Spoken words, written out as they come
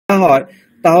হয়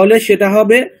তাহলে সেটা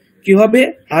হবে কি হবে,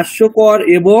 হাস্যকর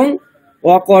এবং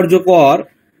অকার্যকর।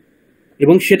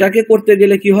 এবং সেটাকে করতে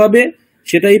গেলে কি হবে,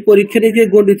 সেটা এই পরীক্ষা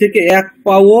নিরীক্ষার গণ্ডি থেকে এক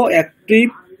পাও একটি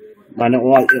মানে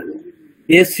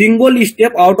a single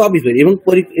step out of speech, এবং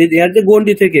এর যে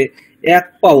গণ্ডি থেকে এক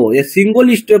পাও এ সিঙ্গল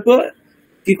স্টেপ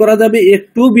কি করা যাবে,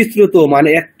 একটু বিস্তৃত মানে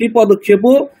একটি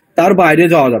পদক্ষেপও তার বাইরে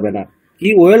যাওয়া যাবে না। কি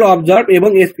ওয়েল অবজার্ভ এবং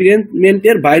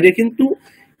এক্সপেরিমেন্টের বাইরে কিন্তু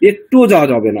একটুও যাওয়া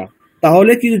যাবে না।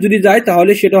 তাহলে কি যদি যায়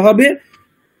তাহলে সেটা হবে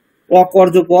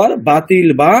অকার্যকর, বাতিল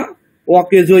বা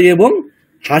অকেজ এবং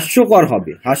হাস্যকর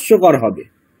হবে, হাস্যকর হবে,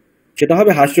 সেটা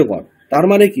হবে হাস্যকর। তার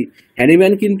মানে কি,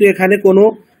 হ্যানিম্যান কিন্তু এখানে কোনো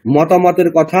মতামতের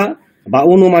কথা বা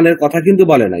অনুমানের কথা কিন্তু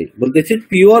বলে নাই, বলতেছে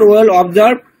পিওর ওয়েল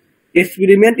অবজার্ভ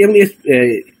এক্সপেরিমেন্ট এবং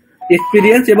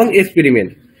এক্সপিরিয়েন্স এবং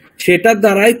এক্সপেরিমেন্ট, সেটার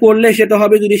দ্বারাই করলে সেটা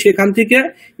হবে যদি সেখান থেকে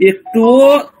একটুও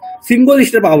single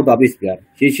step out of spare,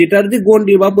 সেটার যে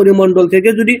গণ্ডি বা পরিমণ্ডল থেকে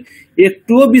যদি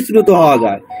একটুও বিস্তৃত হওয়া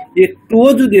যায়, একটুও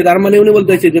যদি, তার মানে উনি বলতে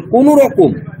চাইছে যে কোনো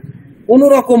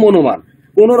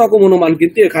রকম অনুমান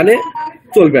কিন্তু এখানে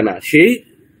চলবে না, সেই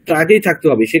ট্রাকেই থাকতে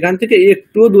হবে, সেখান থেকে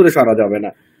একটুও দূরে সরা যাবে না,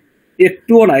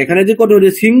 একটুও না। এখানে যে কত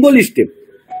সিঙ্গল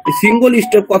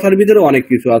স্টেপ কথার ভিতরে অনেক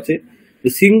কিছু আছে।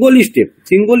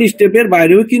 সিঙ্গল স্টেপের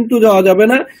বাইরেও কিন্তু যাওয়া যাবে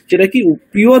না, সেটা কি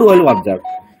পিওর ওয়েল অবজার্ভ।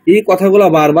 এই কথাগুলো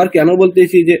বারবার কেন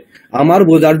বলতেছি, যে আমার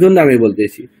বোঝার জন্য আমি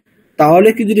বলতেছি। তাহলে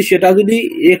কি যদি সেটা যদি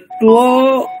একটুও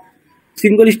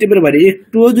সিঙ্গল স্টেপের বাইরে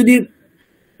একটুও যদি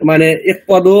মানে এক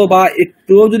পদ বা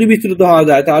একটুও যদি বিস্তৃত হওয়া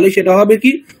যায় তাহলে সেটা হবে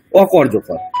কি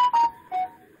অকার্যকর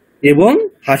এবং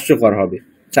হাস্যকর হবে।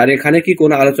 স্যার এখানে কি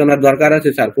কোনো আলোচনার দরকার আছে?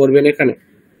 স্যার করবেন এখানে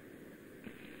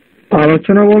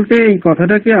আলোচনা বলতে এই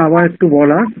কথাটাকে আবার একটু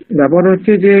বলা ব্যাপার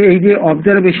হচ্ছে যে এই যে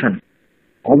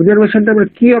অবজারভেশনটা আমরা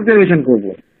কি অবজারভেশন করব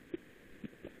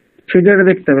সেটা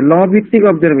দেখতে হবে। ল ভিত্তিক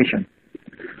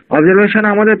অবজারভেশন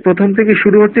আমাদের প্রথম থেকে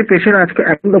শুরু হচ্ছে, পেশেন্ট আজকে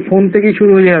এখন তো ফোন থেকেই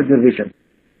শুরু হয়ে যায় অবজারভেশন।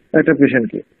 একটা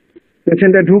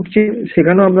পেশেন্টটা ঢুকছে,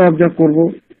 সেখানেও আমরা অবজার্ভ করব,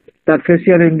 তার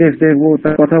ফেসিয়াল ইন্ডেক্স দেখবো,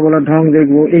 তার কথা বলার ঢং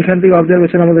দেখবো, এইখান থেকে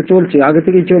অবজারভেশন আমাদের চলছে, আগে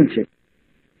থেকেই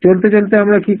চলতে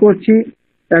আমরা কি করছি,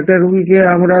 একটা রুগীকে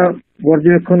আমরা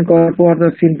পর্যবেক্ষণ করার পর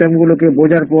তার সিমটম গুলোকে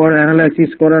বোঝার পর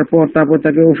অ্যানালাইসিস করার পর তারপর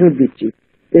তাকে ওষুধ দিচ্ছি।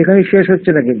 এখানে শেষ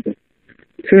হচ্ছে না, কিন্তু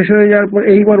শেষ হয়ে যাওয়ার পর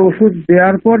এইবার ওষুধ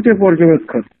দেওয়ার পর যে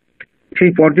পর্যবেক্ষণ,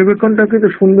 সেই পর্যবেক্ষণটা কিন্তু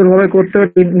সুন্দরভাবে করতে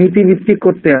হবে, নীতিভিত্তিক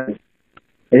করতে হবে।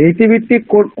 নীতিভিত্তিক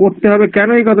করতে হবে কেন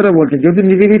এই কথাটা বলছি, যদি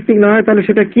নীতিভিত্তিক না হয় তাহলে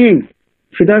সেটা কি,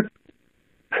 সেটা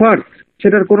ফার্স্ট,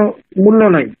 সেটার কোনো মূল্য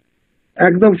নাই,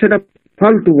 একদম সেটা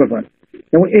ফালতু ব্যাপার।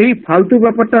 এবং এই ফালতু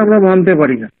ব্যাপারটা আমরা মানতে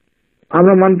পারি না।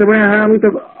 আমরা মানতে পারি হ্যাঁ আমি তো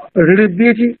রিলিফ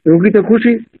দিয়েছি, রুগী তো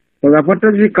খুশি। ব্যাপারটা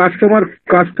যদি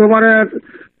কাস্টমারের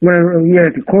মানে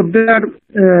খদ্দের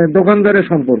দোকানদারের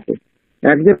সম্পর্ক,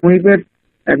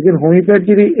 একজন হোমিওপ্যাথ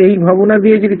যদি এই ভাবনা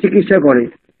দিয়ে যদি চিকিৎসা করে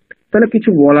তাহলে কিছু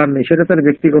বলার নেই, সেটা তার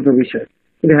ব্যক্তিগত বিষয়।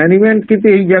 কিন্তু হ্যানিম্যান কিন্তু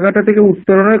এই জায়গাটা থেকে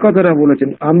উত্তরণের কথাটা বলেছেন।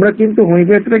 আমরা কিন্তু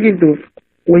হোমিওপ্যাথরা কিন্তু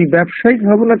ওই ব্যবসায়িক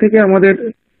ভাবনা থেকে আমাদের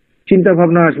চিন্তা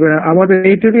ভাবনা আসবে না, আমাদের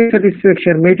মেটেরিয়াল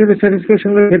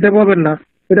স্যাটিসফ্যাকশন খেতে পাবেন না,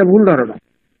 এটা ভুল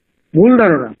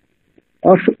ধারণা।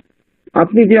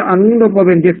 আপনি যে আনন্দ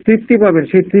পাবেন, যে তৃপ্তি পাবেন,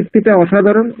 সেই তৃপ্তিটা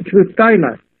অসাধারণ। শুধু তাই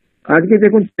নয়, আজকে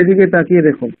দেখুন সেদিকে তাকিয়ে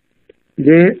দেখুন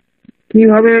যে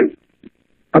কিভাবে,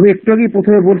 আমি একটু আগেই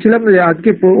প্রথমে বলছিলাম যে আজকে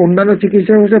অন্যান্য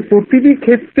চিকিৎসা ব্যবস্থা প্রতিটি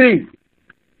ক্ষেত্রেই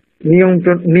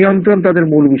নিয়ন্ত্রণ তাদের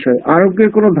মূল বিষয়। আরোগ্যের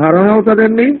কোনো ধারণাও তাদের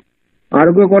নেই,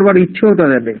 আরোগ্য করবার ইচ্ছেও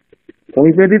তাদের নেই।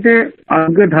 হোমিওপ্যাথিতে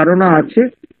আরোগ্যের ধারণা আছে,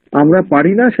 আমরা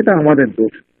পারি না, সেটা আমাদের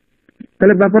দোষ।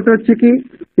 তাহলে ব্যাপারটা হচ্ছে কি,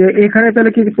 যে এখানে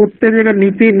তাহলে কি প্রত্যেক জায়গায়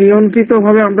নীতি নিয়ন্ত্রিত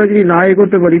ভাবে আমরা যদি না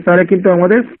এগোতে পারি তাহলে কিন্তু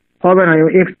আমাদের হবে না।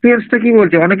 এক্সপিরিয়েন্সটা কি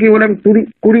বলছে, অনেকেই বলে আমি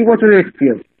 20 বছরের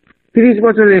এক্সপিরিয়েন্স, 30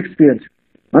 বছরের এক্সপিরিয়েন্স,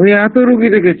 আমি এত রুগী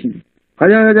দেখেছি,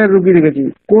 হাজার রুগী দেখেছি।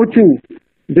 কচু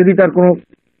যদি তার কোনো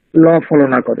ল ফলো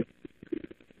না করে,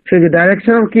 সে যে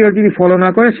ডাইরেকশন অফ কেয়ার যদি ফলো না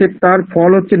করে, সে তার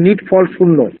ফল হচ্ছে নিট ফল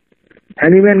শূন্য।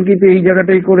 হ্যানিম্যান কিন্তু এই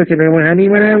জায়গাটাই করেছেন, এবং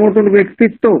হ্যানিম্যানের মতন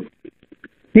ব্যক্তিত্ব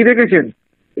কি দেখেছেন,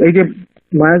 এই যে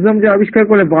মায়াজম যে আবিষ্কার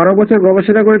করে 12 বছর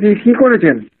গবেষণা করে তিনি কি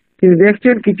করেছেন, তিনি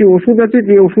দেখছেন কিছু ওষুধ আছে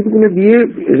যে ওষুধগুলো দিয়ে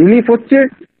রিলিফ হচ্ছে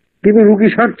কিন্তু রুগী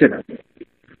সারছে না।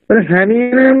 তাহলে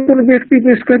হ্যানিম্যানের মতন ব্যক্তি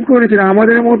প্রেসক্রাইব করেছেন,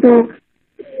 আমাদের মতো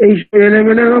এই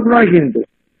এলেভেলের লোক নয়। কিন্তু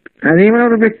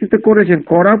হ্যানিম্যানের ব্যক্তিত্ব করেছেন,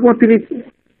 করার পর তিনি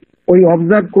ওই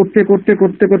অবজার্ভ করতে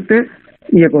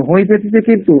হোমিওপ্যাথিতে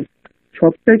কিন্তু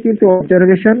সবটাই কিন্তু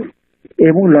অবজারভেশন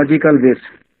এবং লজিক্যাল বেস।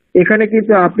 এখানে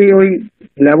কিন্তু আপনি ওই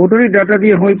ল্যাবরেটরি ডাটা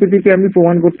দিয়ে হোমিওপ্যাথিকে আপনি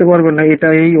প্রমাণ করতে পারবেন না এটা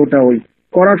এই ওটা ওই,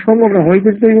 করা সম্ভব না।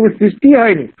 হোমিওপ্যাথি তো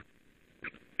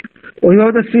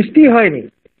ওইভাবে সৃষ্টি হয়নি।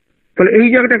 তাহলে এই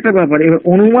জায়গাটা একটা ব্যাপার। এবার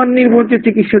অনুমান নির্ভর যে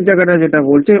চিকিৎসার জায়গাটা যেটা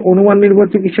বলছে, অনুমান নির্ভর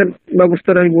চিকিৎসার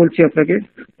ব্যবস্থাটা আমি বলছি আপনাকে,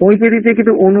 হোমিওপ্যাথিতে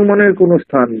কিন্তু অনুমানের কোনো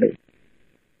স্থান নেই,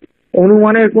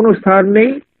 অনুমানের কোনো স্থান নেই।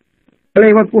 তাহলে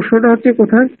এবার প্রশ্নটা হচ্ছে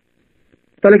কোথায়,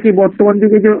 তাহলে কি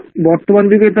বর্তমান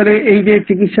যুগে তাহলে এই যে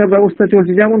চিকিৎসা ব্যবস্থা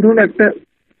চলছে, যেমন ধরুন একটা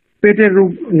পেটের রোগ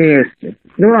নিয়ে এসছে,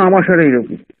 ধরুন আমাশারের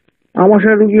রোগী,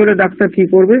 আমাশার রোগী হলে ডাক্তার কি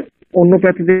করবে,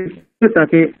 অন্যপ্যাথিতে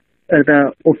তাকে একটা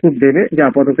ওষুধ দেবে যে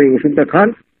আপাতত এই ওষুধটা খান,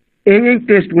 এই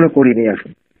টেস্ট গুলো করিয়ে নিয়ে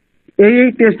আসুন, এই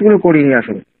টেস্ট গুলো করিয়ে নিয়ে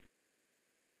আসুন।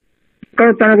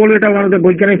 কারণ তারা বলবে এটা আমাদের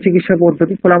বৈজ্ঞানিক চিকিৎসা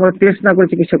পদ্ধতি, ফলে আমরা টেস্ট না করে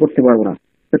চিকিৎসা করতে পারবো না।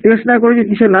 টেস্ট না করে যে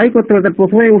চিকিৎসা নাই করতে পারে, তার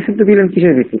প্রথমেই ওষুধটা দিলেন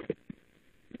কিসের ভিত্তিতে,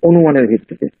 অনুমানের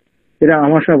ভিত্তিতে। এটা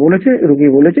আমাশা বলেছে, রোগী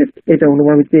বলেছে, এটা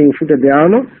অনুমান ভিত্তিতে এই ওষুধটা দেওয়া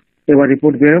হলো, এবার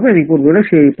রিপোর্ট বেরোবে, রিপোর্ট বেরোলে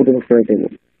সেই রিপোর্ট অনুসারে দেবো।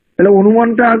 তাহলে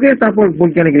অনুমানটা আগে, তারপর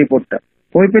বৈজ্ঞানিক রিপোর্টটা।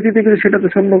 হোমিওপ্যাথিতে কিন্তু সেটা তো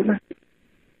সম্ভব না।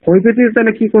 হোমিওপ্যাথির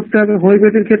তাহলে কি করতে হবে,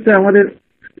 হোমিওপ্যাথির ক্ষেত্রে আমাদের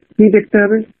কি দেখতে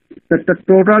হবে, তার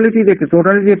টোটালিটি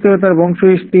দেখতে হবে, তার বংশ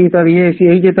হিস্ট্রি, তার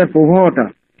এই যে তার প্রভাবটা,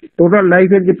 টোটাল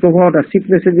লাইফের যে প্রভাবটা,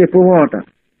 সিকনেসের যে প্রভাবটা,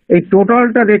 এই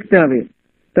টোটালটা দেখতে হবে।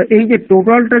 তা এই যে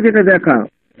টোটালটা যেটা দেখা,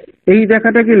 এই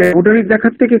দেখাটা কি ল্যাবরেটরির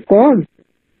দেখার থেকে কম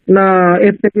না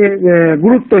এর থেকে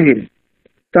গুরুত্বহীন?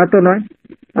 তা তো নয়।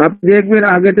 আপনি দেখবেন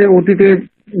আগেতে অতীতে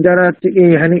যারা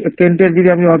এই কেন্টের যদি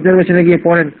আপনি অবজারভেশনে গিয়ে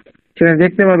পড়েন, সেখানে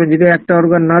দেখতে পাবেন যদি একটা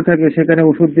অর্গান না থাকে সেখানে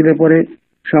ওষুধ দিলে পরে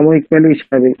সাময়িক প্যালিশ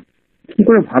হবে। কি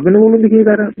করে ভাবেন বলুন দেখি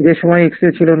তারা, যে সময়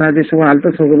এক্সরে ছিল না, যে সময়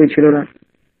আলট্রাসোনোগ্রাফি ছিল না।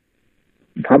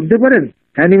 ভাবতে পারেন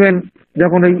হ্যানিম্যান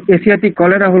যখন ওই এশিয়াটিক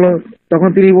কলেরা হলো, তখন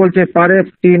তিনি বলছে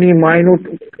পারেপস টিনি minute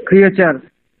creature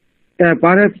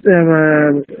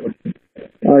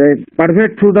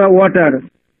পারভেট through the water,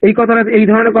 এই কথাটা, এই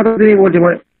ধরনের কথা তিনি বলছে।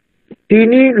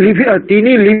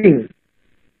 টিনি লিভিং,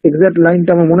 এক্সাক্ট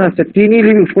লাইনটা আমার মনে আছে, টিনি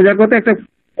লিভিং, সোজা কথা একটা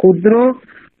ক্ষুদ্র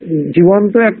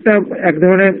জীবন্ত একটা এক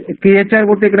ধরনের ক্রিয়েচার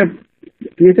বলতে, এখানে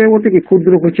ক্রিয়েচার বলতে কি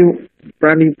ক্ষুদ্র কিছু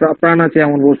প্রাণ আছে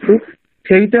এমন বস্তু,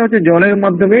 সেইটা হচ্ছে জলের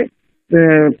মাধ্যমে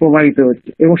প্রবাহিত হচ্ছে,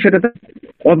 এবং সেটা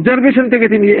অবজারভেশন থেকে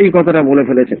তিনি এই কথাটা বলে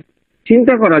ফেলেছেন।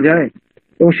 চিন্তা করা যায়,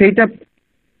 এবং সেইটা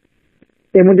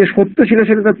এমন যে সত্য ছিল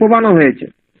সেটা তার প্রমাণও হয়েছে।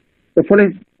 তো ফলে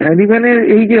হ্যানিম্যানের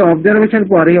এই যে অবজারভেশন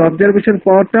পাওয়ার, এই অবজারভেশন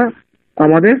পাওয়ারটা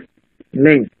আমাদের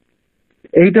নেই।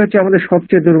 এইটা হচ্ছে আমাদের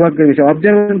সবচেয়ে দুর্ভাগ্যের বিষয়।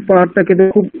 অবজারভেশন পাওয়ারটা কিন্তু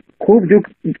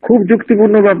খুব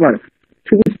যুক্তিপূর্ণ ব্যাপার।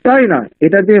 শুধু তাই না,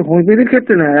 এটা যে হোমিওপ্যাথির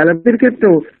ক্ষেত্রে না, অ্যালোপ্যাথির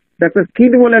ক্ষেত্রেও ডাক্তার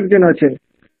কিড বলে একজন আছেন,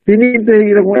 তিনি কিন্তু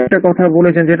এইরকম একটা কথা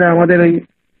বলেছেন, যেটা আমাদের ওই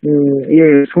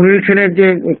সুনীল সেনের যে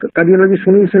কার্ডিওলজি,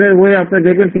 সুনীল সেনের বইয়ে আপনার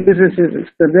দেখবেন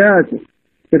দেওয়া আছে,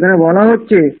 সেখানে বলা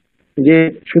হচ্ছে যে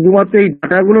শুধুমাত্র এই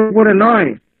ডাটাগুলোর উপরে নয়,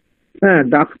 হ্যাঁ,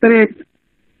 ডাক্তারের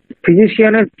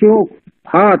ফিজিশিয়ানের চোখ,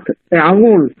 হাত,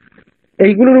 আঙুল,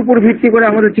 এইগুলোর উপর ভিত্তি করে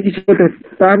আমাদের চিকিৎসা করতে।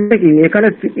 তার নাকি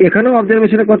এখানেও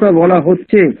অবজারভেশনের কথা বলা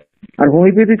হচ্ছে। আর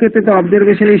হোমিওপ্যাথির ক্ষেত্রে তো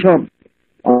অবজারভেশনই সব।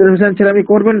 অবজারভেশন ছেড়ে আমি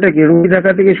করবেনটা কি, রোগী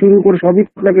দেখা থেকে শুরু করে সবই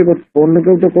আপনাকে করতে, অন্য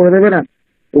কেউ তো করে দেবে না।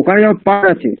 ওখানে যেমন পার্ট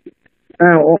আছে,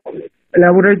 হ্যাঁ,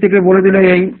 ল্যাবরেটরি থেকে বলে দিল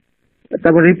এই,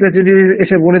 তারপর রিপ্রেজেন্টেটিভ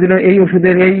এসে বলে দিল এই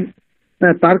ওষুধের এই,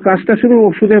 তার কাজটা শুধু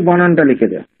ওষুধের বানানটা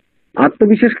লিখে দেয়,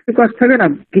 আত্মবিশ্বাস কিছু কাজ থাকে না,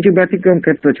 কিছু ব্যতিক্রম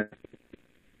ক্ষেত্র ছাড়া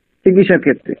চিকিৎসার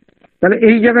ক্ষেত্রে। তাহলে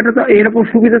এই জায়গাটা তো এরকম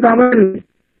সুবিধা তো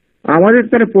আমাদের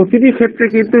তাহলে প্রতিটি ক্ষেত্রে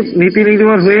কিন্তু নীতি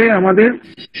নির্ভর হয়ে আমাদের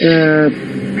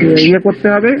ইয়ে করতে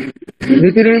হবে,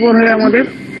 নীতি নির্ভর হয়ে আমাদের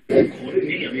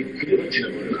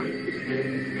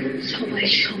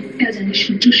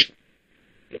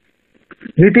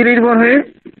নীতি নির্ভর হয়ে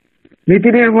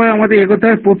আমাদের এগোতে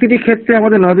হবে। প্রতিটি ক্ষেত্রে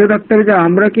আমাদের নজর রাখতে হবে যে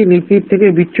আমরা কি নীতি থেকে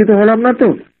বিচ্যুত হলাম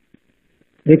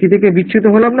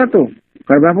না তো,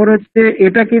 আর ব্যাপার হচ্ছে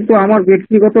এটা কিন্তু আমার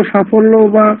ব্যক্তিগত সাফল্য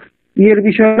বা ইয়ের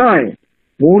বিষয় নয়।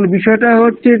 মূল বিষয়টা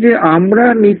হচ্ছে যে আমরা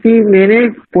নীতি মেনে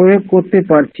প্রয়োগ করতে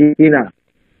পারছি কিনা,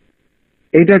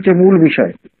 এইটা হচ্ছে মূল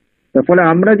বিষয়। তার ফলে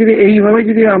আমরা যদি এইভাবে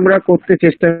যদি আমরা করতে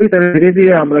চেষ্টা করি, তাহলে ধীরে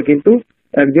ধীরে আমরা কিন্তু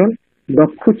একজন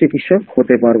দক্ষ চিকিৎসক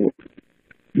হতে পারবো।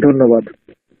 ধন্যবাদ।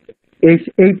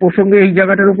 এই প্রসঙ্গে এই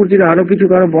জায়গাটার উপর যদি আরো কিছু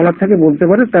কারো বলার থাকে বলতে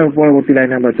পারে, তার পরবর্তী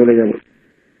লাইনে আমরা চলে যাব।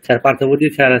 স্যার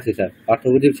পার্থপ্রদীপ স্যার আছে, স্যার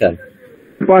পার্থপ্রদীপ স্যার।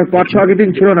 পার্থ আগের দিন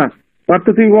ছিল না, পার্থ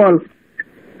তুই বল।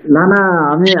 না,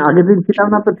 আমি আগের দিন ছিলাম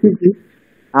না তো ঠিকই,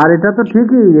 আর এটা তো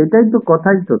ঠিকই, এটাই তো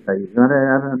কথাই তো তাই, মানে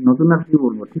আর নতুন আর কি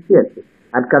বলবো, ঠিকই আছে,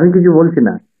 আজকে আমি কিছু বলছি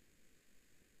না।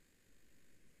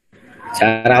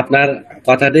 স্যার আপনার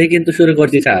কথাটাই কিন্তু শুরু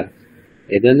করছি স্যার,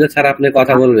 এই জন্য স্যার আপনি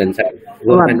কথা বলবেন স্যার।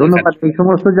 ধন্যবাদ। এই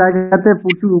সমস্ত জায়গাতে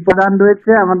প্রচুর উপাদান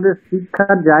রয়েছে, আমাদের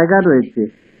শিক্ষার জায়গা রয়েছে,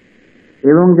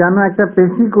 এবং যেন একটা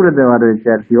পেশি করে দেওয়া রয়েছে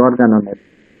আর কি অর্গাননের।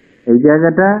 এই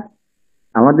জায়গাটা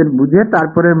আমাদের বুঝে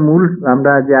তারপরে মূল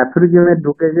আমরা যে অ্যাফরিজমে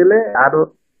ঢুকে গেলে আরো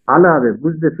ভালো হবে,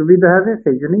 বুঝতে সুবিধা হবে,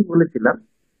 সেই জন্যই বলেছিলাম।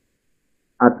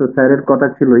 আর তো স্যারের কথা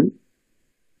ছিলই।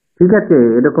 ঠিক আছে,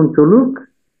 এরকম চলুক।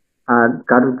 আর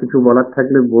কারোর কিছু বলার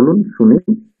থাকলে বলুন, শুনি।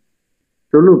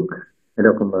 চলুক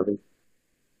এরকম ভাবে।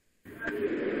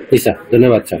 স্যার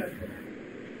ধন্যবাদ স্যার।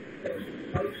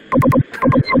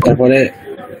 তারপরে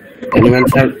হনুমান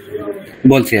স্যার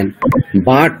বলছেন,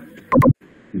 but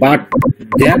but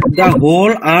that the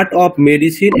whole art of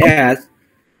medicine as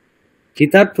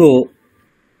hitherto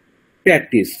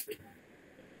practiced,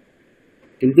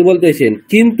 কিন্তু বলতেছেন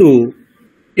কিন্তু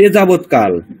এ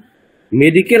যাবৎকাল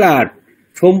মেডিকেল আর্ট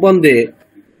সম্বন্ধে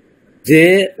যে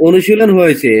অনুশীলন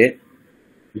হয়েছে,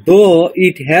 দো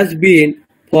it has been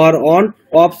for want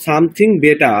of something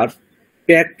better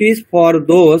practice for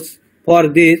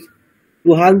this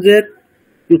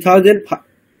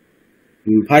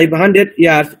 2500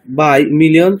 years by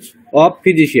millions of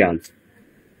physicians,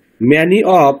 many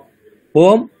of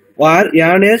whom were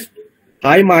earnest,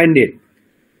 high-minded।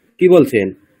 কি বলছেন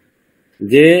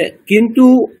যে কিন্তু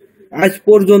আজ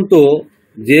পর্যন্ত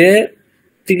যে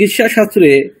চিকিৎসা শাস্ত্রে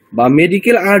বা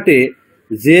মেডিকেল আর্টে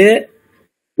যে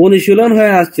অনুশীলন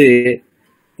হয়ে আসছে,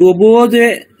 তবুও যে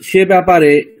সে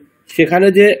ব্যাপারে সেখানে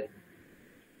যে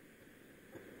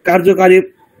কার্যকারী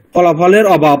ফলাফলের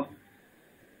অভাব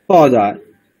পাওয়া যায়।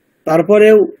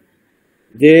 তারপরেও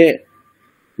যে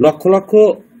লক্ষ লক্ষ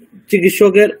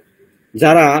চিকিৎসকের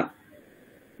যারা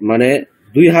মানে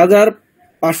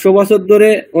 2500 বছর ধরে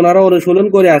ওনারা অনুশীলন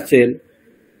করে আসছেন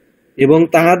এবং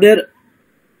তাহাদের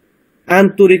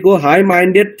আন্তরিক ও হাই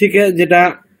মাইন্ডেড থেকে যেটা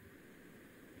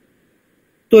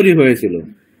তৈরি হয়েছিল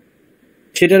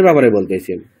সেটার ব্যাপারে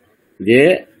বলতেছেন যে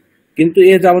কিন্তু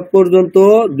এ যাবৎ পর্যন্ত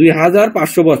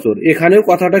 2500 বছর, এখানেও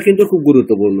কথাটা কিন্তু খুব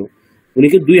গুরুত্বপূর্ণ। উনি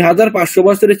কি 2500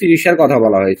 বছরের চিকিৎসার কথা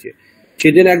বলা হয়েছে।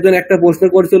 সেদিন একজন একটা প্রশ্ন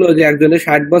করছিল যে একজনের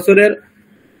 60 বছরের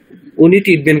উনি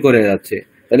ট্রিটমেন্ট করে যাচ্ছে,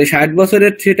 তাহলে 60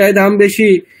 বছরের সেটাই দাম বেশি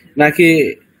নাকি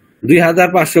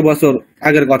 2500 বছর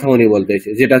আগের কথা উনি বলতেছে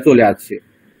যেটা চলে আসছে,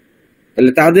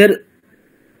 তাহলে তাদের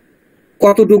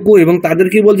কতটুকু এবং তাদের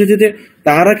কি বলছে যে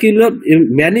তারা কি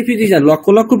many physician, lakh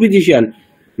lakh physician,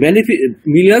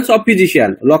 millions of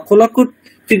physician, lakh lakh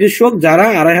চিকিৎসক যারা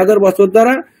 2500 বছর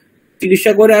দ্বারা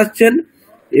চিকিৎসা করে আসছেন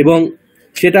এবং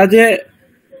সেটা যে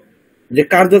যে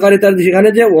কার্যকারিতার যেখানে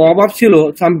যে অভাব ছিল,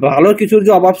 ভালো কিছুর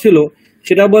যে অভাব ছিল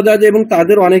সেটা বোঝা যায়। এবং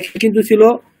তাদের অনেকে কিন্তু ছিল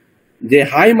যে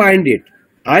হাই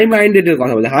মাইন্ডেড এর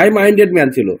কথা বলে, হাই মাইন্ডেড ম্যান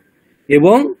ছিল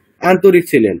এবং আন্তরিক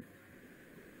ছিলেন।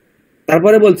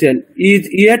 তারপরে বলছেন is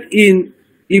yet in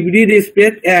every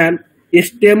respect and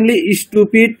extremely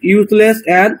stupid, useless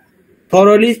and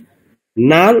thoroughly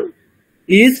null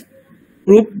is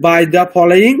proved by the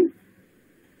following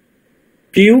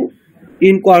few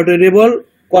incorrigible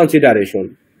consideration।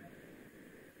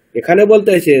 এখানে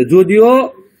বলতেছে যদিও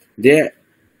যে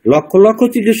লক্ষ লক্ষ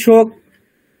চিকিৎসক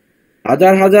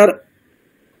হাজার হাজার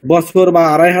বছর বা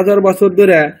 2500 বছর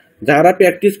ধরে যারা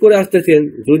প্র্যাকটিস করে আসতেছেন,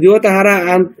 যদিও তাহারা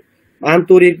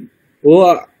আন্তরিক ও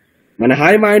মানে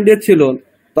হাই মাইন্ডেড ছিল,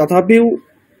 তথাপিও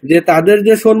যে তাদের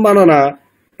যে সম্মাননা,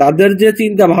 তাদের যে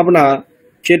চিন্তা ভাবনা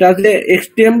সেটা যে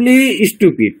এক্সট্রিমলি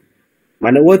স্টুপিড,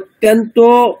 মানে অত্যন্ত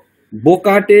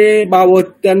বোকাটে বা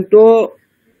অত্যন্ত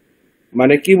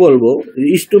মানে কি বলবো,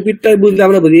 স্টুপিডটাই বুঝলে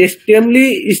আমরা বুঝি, এক্সট্রিমলি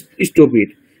স্টুপিড।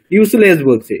 ইউজলেস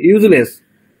বলছে, ইউজলেস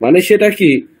মানে সেটা কি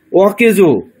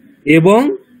অকেজো এবং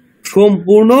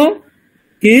সম্পূর্ণ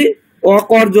কি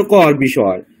অকার্যকর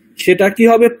বিষয়। সেটা কি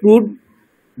হবে proved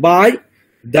by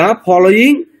the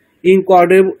following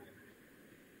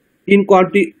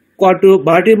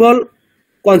ইনকন্ট্রোভার্টিবল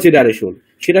consideration.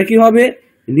 সেটা কি হবে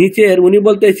নিচের, উনি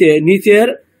বলতেছে নিচের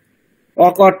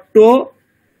অকট্য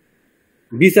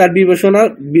বিচার বিবেচনার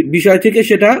বিষয় থেকে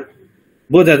সেটা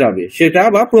বোঝা যাবে, সেটা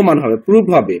বা প্রমাণ হবে, প্রুফ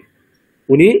হবে,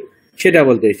 উনি সেটা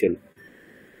বলতেছেন।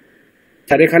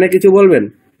 স্যার এখানে কিছু বলবেন?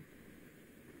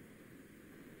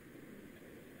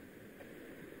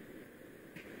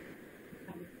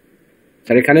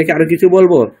 স্যার এখানে কি আরো কিছু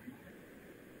বলবো?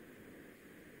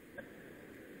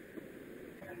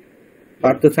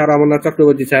 পার্থ স্যার, অমরনাথ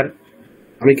চক্রবর্তী স্যার,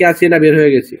 আমি কি আছি না বের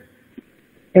হয়ে গেছি?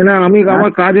 না,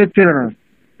 আমার কাজ হচ্ছে না।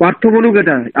 পার্থ বলুক,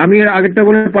 এটা আমি আগেরটা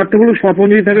বলে পার্থ বলুক, স্বপন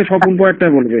যদি থাকে স্বপন পরেরটা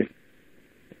বলবে।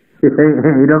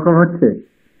 এইরকম হচ্ছে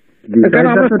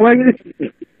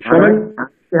সবাই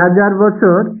 1000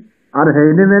 বছর আর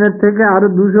হেইনেম্যানের থেকে আরো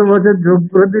 200 বছর যোগ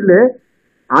করে দিলে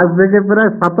আজ থেকে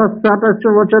প্রায় 2700-2800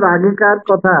 বছর আগেকার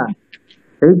কথা।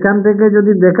 এইখান থেকে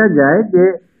যদি দেখা যায় যে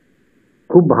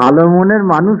খুব ভালো মনের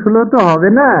মানুষ হলেও তো হবে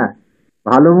না,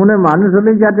 ভালো মনের মানুষ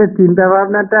হলেই যাতে চিন্তা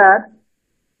ভাবনাটা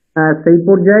সেই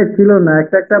পর্যায়ে ছিল না,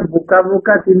 একটা বোকা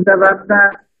বোকা চিন্তা ভাবনা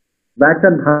বা একটা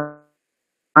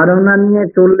ধারণা নিয়ে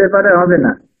চললে পারে হবে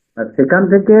না। আর সেখান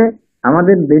থেকে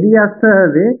আমাদের বেরিয়ে আসতে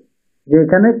হবে যে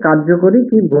এখানে কার্যকরী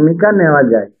কি ভূমিকা নেওয়া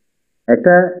যায়।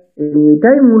 একটা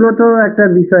এটাই মূলত একটা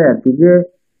বিষয় আর কি, যে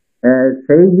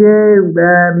সেই যে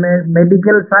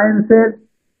মেডিকেল সায়েন্সের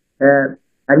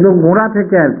একদম গোড়া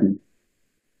থেকে আর কি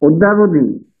অদ্যাবধি,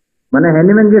 মানে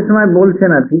হ্যানিম্যান যে সময় বলছেন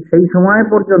আর কি, সেই সময়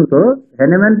পর্যন্ত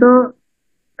হ্যানিম্যান তো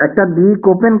একটা দিক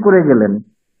ওপেন করে গেলেন,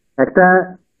 একটা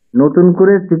নতুন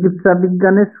করে চিকিৎসা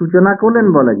বিজ্ঞানের সূচনা করলেন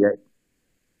বলা যায়।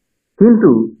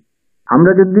 কিন্তু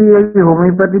আমরা যদি এই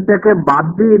হোমিওপ্যাথিটাকে বাদ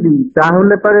দিয়ে দিই,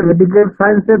 তাহলে পরে মেডিকেল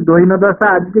সায়েন্সের দৈনদশা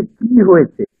আজকে কি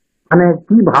হয়েছে, মানে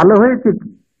কি ভালো হয়েছে কি?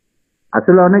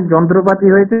 আসলে অনেক যন্ত্রপাতি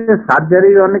হয়েছে,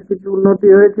 সার্জারির অনেক কিছু উন্নতি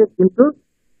হয়েছে, কিন্তু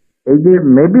এই যে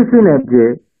মেডিসিনের যে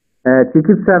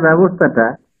চিকিৎসা ব্যবস্থাটা,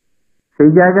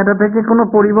 সেই জায়গাটা থেকে কোনো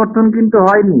পরিবর্তন কিন্তু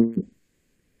হয়নি।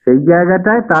 সেই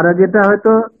জায়গাটায় তারা যেটা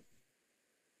হয়তো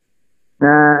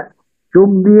চোখ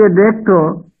দিয়ে দেখতো,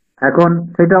 এখন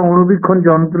সেটা অণুবীক্ষণ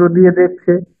যন্ত্র দিয়ে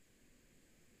দেখছে।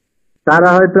 তারা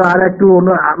হয়তো আর একটু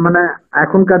মানে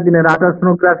এখনকার দিনে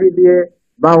আল্ট্রাসোনোগ্রাফি দিয়ে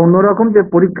বা অন্যরকম যে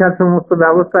পরীক্ষার সমস্ত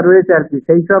ব্যবস্থা রয়েছে আর কি,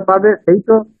 সেই সব ভাবে সেই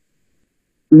তো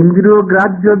ইন্দ্রিয়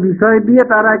গ্রাহ্য বিষয় দিয়ে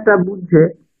তারা একটা বুঝছে,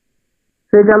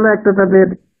 সে গেল একটা তাদের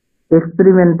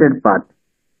এক্সপেরিমেন্টের পার্ট।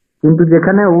 কিন্তু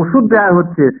যেখানে ওষুধ দেওয়া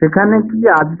হচ্ছে, সেখানে কি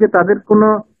আজকে তাদের কোনো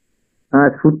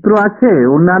সূত্র আছে?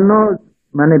 অন্যান্য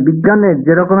মানে বিজ্ঞানের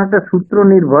যেরকম একটা সূত্র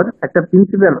নির্ভর একটা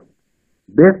প্রিন্সিপাল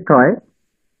বেসড হয়,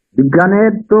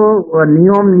 বিজ্ঞানের তো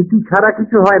নিয়ম নীতি ছাড়া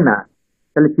কিছু হয় না।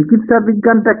 তাহলে চিকিৎসা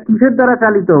বিজ্ঞানটা কিসের দ্বারা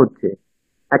চালিত হচ্ছে?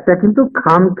 একটা কিন্তু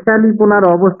খামখেয়ালিপনার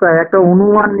অবস্থায়, একটা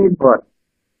অনুমান নির্ভর,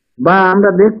 বা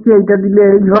আমরা দেখছি এইটা দিলে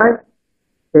এই হয়,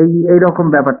 এইরকম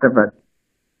ব্যাপারটা পাচ্ছি।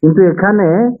 কিন্তু এখানে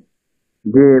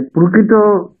যে প্রকৃত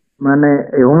মানে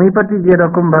হোমিওপ্যাথি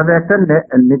যেরকম ভাবে একটা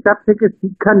নেচার থেকে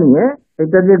শিক্ষা নিয়ে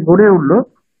এটা যে গড়ে উঠলো,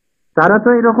 তারা তো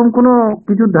এরকম কোনো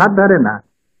কিছু ধার ধারে না।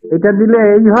 এটা দিলে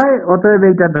এই হয়, অতএব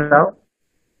এইটা দাও,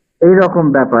 এইরকম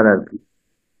ব্যাপার আর কি।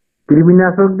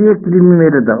 কৃমিনাশক দিয়ে কৃমি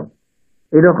মেরে দাও,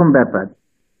 এরকম ব্যাপার।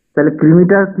 তাহলে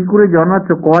কৃমিটা কি করে জন্মাচ্ছ,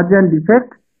 কজ অ্যান্ড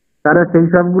ইফেক্ট, তারা সেই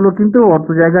সবগুলো কিন্তু অত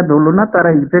জায়গা ধরলো না। তারা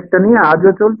ইফেক্টটা নিয়ে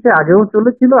আজও চলছে, আগেও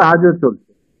চলেছিল, আজও চলছে।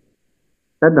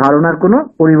 তার ধারণার কোনো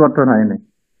পরিবর্তন হয় না।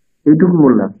 এইটুকু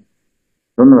বললাম,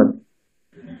 ধন্যবাদ।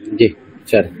 জি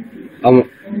স্যার,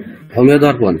 হোমিও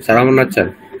দর্পণ স্যার, অমরনাথ স্যার,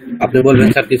 আপনি বলবেন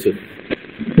স্যার কিছু?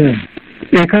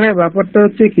 এখানে ব্যাপারটা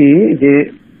হচ্ছে কি, যে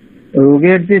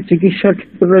রোগের যে চিকিৎসার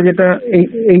ক্ষেত্রটা যেটা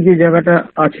এই যে জায়গাটা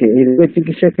আছে, এই রোগের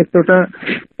চিকিৎসার ক্ষেত্রটা,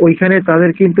 ওইখানে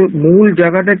তাদের কিন্তু মূল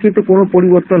জায়গাটা কিন্তু কোনো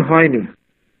পরিবর্তন হয়নি,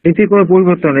 নীতির কোনো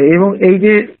পরিবর্তন নেই। এবং এই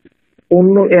যে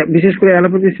অন্য বিশেষ করে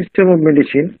অ্যালোপ্যাথি সিস্টেম অফ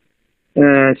মেডিসিন,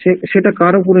 সেটা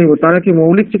কার উপর নির্ভর? তারা কি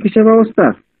মৌলিক চিকিৎসা ব্যবস্থা?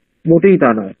 মোটেই তা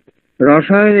নয়।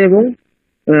 রসায়ন এবং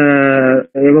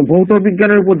ভৌত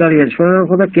বিজ্ঞানের উপর দাঁড়িয়ে আছে, সোনার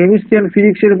কথা কেমিস্ট্রি অ্যান্ড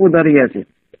ফিজিক্স এর উপর দাঁড়িয়ে আছে।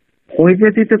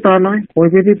 হোমিওপ্যাথিতে তা নয়,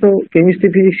 হোমিওপ্যাথি তো কেমিস্ট্রি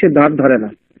ফিজিক্সের ধার ধরে না,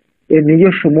 এর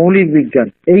নিজস্ব মৌলিক বিজ্ঞান।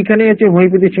 এইখানে হচ্ছে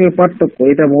হোমিওপ্যাথির সঙ্গে পার্থক্য,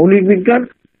 এটা মৌলিক বিজ্ঞান,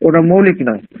 ওটা মৌলিক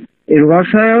নয়। এর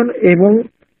রসায়ন এবং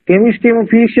কেমিস্ট্রি এবং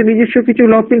ফিজিক্সের নিজস্ব কিছু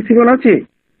ল প্রিন্সিপাল আছে।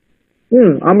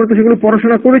 আমরা তো সেগুলো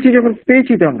পড়াশোনা করেছি, যখন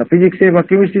পেয়েছি তো আমরা ফিজিক্সে বা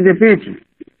কেমিস্ট্রিতে পেয়েছি।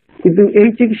 কিন্তু এই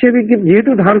চিকিৎসা বিজ্ঞান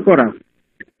যেহেতু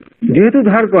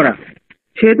ধার করা,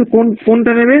 সেহেতু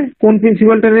কোনটা নেবে, কোন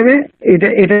প্রিন্সিপালটা নেবে,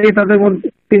 এটাই তাদের মধ্যে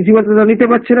প্রিন্সিপাল তারা নিতে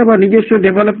পারছে না, বা নিজস্ব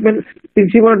ডেভেলপমেন্ট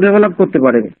প্রিন্সিপাল ডেভেলপ করতে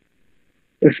পারেনি।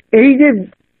 এই যে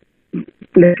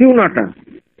ল্যাকিউনাটা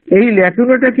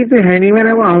কিন্তু হ্যানিম্যান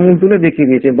এবং আঙুল তুলে দেখিয়ে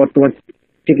দিয়েছে বর্তমান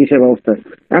চিকিৎসা ব্যবস্থায়।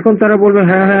 এখন তারা বলবে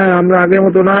হ্যাঁ আমরা আগের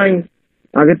মতো নাই,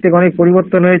 আগের থেকে অনেক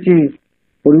পরিবর্তন হয়েছি।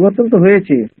 পরিবর্তন তো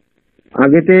হয়েছে,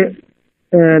 আগেতে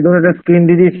ধরুন একটা স্কিন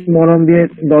ডিজিজ মলম দিয়ে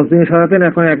 10 দিনে সারাতেন,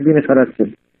 এখন 1 দিনে সারাচ্ছেন।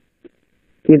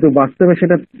 কিন্তু বাস্তবে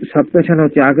সেটা সাবপ্রেশন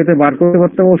হচ্ছে। আগেতে বার করতে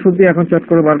পারতাম ওষুধ দিয়ে, এখন চট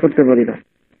করে বার করতে পারি না।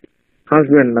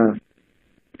 হাসবেন না,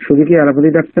 শুধু কি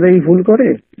অ্যালোপ্যাথি ডাক্তারাই ভুল করে?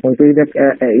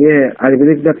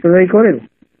 আয়ুর্বেদিক ডাক্তাররাই করেন?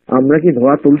 আমরা কি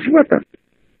ধোয়া তুলসী পাতা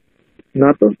না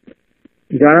তো।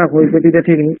 যারা হোমিওপ্যাথিটা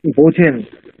ঠিক বোঝেন,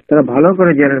 তারা ভালো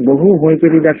করে জানেন বহু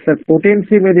হোমিওপ্যাথি ডাক্তার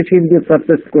পোটেন্সি মেডিসিন দিয়ে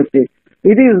সাবপ্রেস করছে।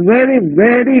 It is very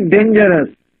very dangerous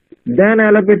then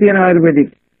allopathy and Ayurvedic.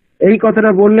 এই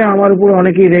কথাটা বললে আমার উপর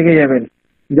অনেকেই রেগে যাবেন।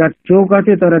 যার চোখ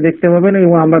আছে তারা দেখতে পাবেন,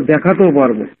 এবং আমরা দেখাতেও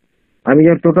পারবো। আমি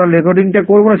যে টোটাল রেকর্ডিংটা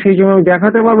করবো না, সেই সময় আমি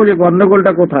দেখাতে পারবো যে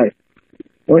গন্ডগোলটা কোথায়।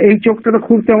 ও এই চোখটা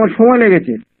খুলতে আমার সময়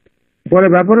লেগেছে। পরে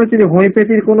ব্যাপার হচ্ছে যে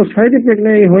হোমিওপ্যাথির কোনো সাইড এফেক্ট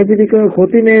নেই, হোমিওপ্যাথির কোনো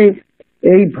ক্ষতি নেই,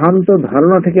 এই ভ্রান্ত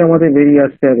ধারণা থেকে আমাদের বেরিয়ে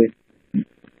আসতে হবে।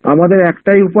 আমাদের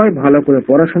একটাই উপায়, ভালো করে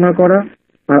পড়াশোনা করা,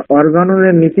 আর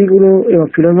অর্গানের নীতিগুলো এবং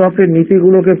ফিলোসফির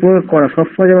নীতিগুলোকে প্রয়োগ করা।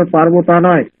 সবসময় আমরা পারবো তা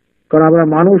নয়, কারণ আমরা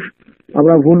মানুষ,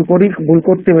 আমরা ভুল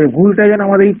করতে পারি। ভুলটা যেন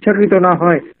আমাদের ইচ্ছাকৃত না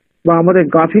হয়, বা আমাদের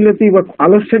গাফিলতি বা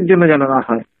আলস্যের জন্য যেন না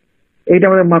হয়, এইটা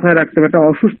আমাদের মাথায় রাখতে হবে। একটা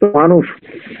অসুস্থ মানুষ,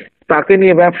 তাকে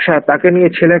নিয়ে ব্যবসা, তাকে নিয়ে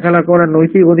ছেলে খেলা করার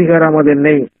নৈতিক অধিকার আমাদের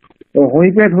নেই। তো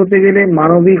হোমিওপ্যাথ হতে গেলে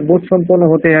মানবিক বোধ সম্পন্ন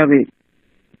হতে হবে।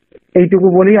 এইটুকু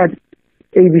বলি আজ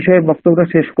এই বিষয়ে বক্তব্যটা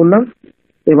শেষ করলাম।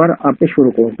 এবার আপনি শুরু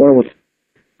করুন পরবর্তী।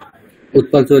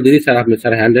 উৎপল চৌধুরী স্যার, আপনি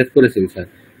স্যার হ্যান্ড রাইজ করেছেন স্যার।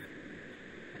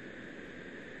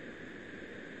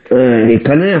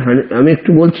 এখানে আমি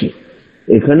একটু বলছি,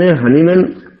 এখানে হানিম্যান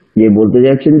যে বলতে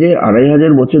যাচ্ছেন যে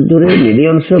 2500 বছর ধরে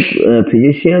মিলিয়নস অফ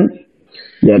ফিজিশিয়ান,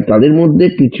 তাদের মধ্যে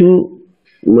কিছু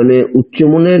মানে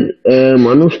উচ্চমনের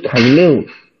মানুষ থাকলেও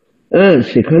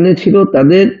সেখানে ছিল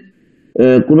তাদের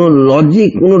কোনো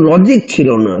লজিক ছিল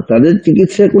না, তাদের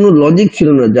চিকিৎসায় কোনো লজিক ছিল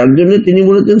না, যার জন্য তিনি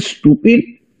বলেছেন স্টুপিড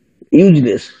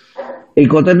ইউজলেস। এই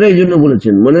কথাটা এই জন্য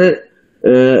বলেছেন, মানে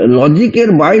লজিকের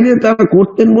বাইরে তারা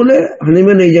করতেন বলে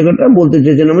হানিম্যান এই জায়গাটা বলতে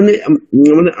চেয়েছেন। মানে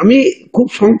মানে আমি খুব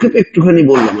সংক্ষেপে একটুখানি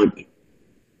বললাম আর কি।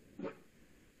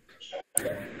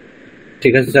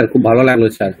 ঠিক আছে স্যার, খুব ভালো লাগলো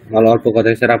স্যার, ভালো অল্প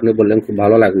কথায় স্যার আপনি বললেন, খুব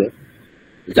ভালো লাগলো।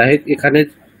 যাই হোক, এখানে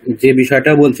যে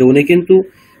বিষয়টা বলছে উনি কিন্তু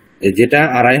যেটা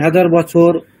 2500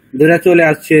 বছর ধরে চলে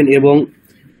আসছেন এবং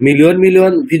মিলিয়ন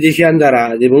মিলিয়ন ফিজিশিয়ান যারা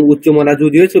এবং উচ্চমানা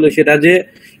যদিও ছিল, সেটা যে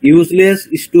ইউজলেস,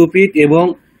 স্টুপিড এবং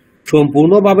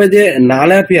সম্পূর্ণভাবে যে নাল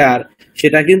অ্যাফেয়ার,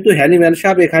 সেটা কিন্তু হ্যানিম্যান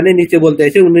সাহেব এখানে নিচে বলতে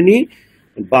এসে উনি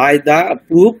by the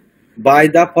proof by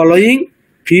the following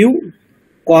few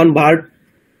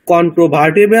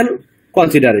কন্ট্রোভার্টেবল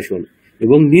consideration,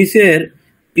 এবং নিচের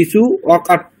কিছু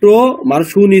অকাট্য মানে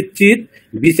সুনিশ্চিত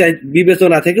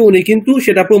বিবেচনা থেকে উনি কিন্তু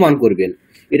সেটা প্রমাণ করবেন।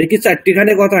 এটা কি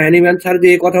চারটিখানে কথা হ্যানিম্যান স্যার যে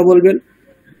এই কথা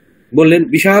বললেন,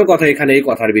 বিশাল কথা এখানে, এই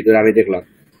কথার ভিতরে আমি দেখলাম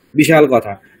বিশাল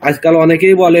কথা। আজকাল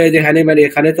অনেকেই বলে যে হ্যানিম্যান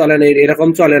এখানে চলে না, এরকম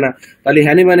চলে না, তাহলে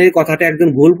হ্যানিম্যান এই কথাটা একদম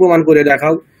ভুল প্রমাণ করে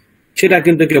দেখাও, সেটা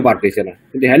কিন্তু কেউ পারতেছে না।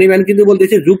 কিন্তু হ্যানিম্যান কিন্তু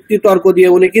বলতেছে যুক্তি তর্ক দিয়ে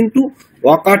উনি কিন্তু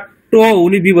অকাট্য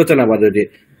উনি বিবেচনা বাদে,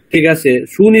 ঠিক আছে,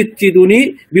 সুনিশ্চিত উনি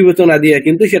বিবেচনা দিয়ে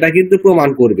কিন্তু সেটা কিন্তু প্রমাণ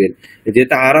করবেন যে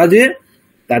তাহারা যে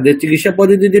তাদের চিকিৎসা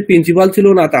পদ্ধতি যে প্রিন্সিপাল ছিল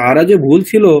না, তাহারা যে ভুল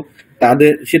ছিল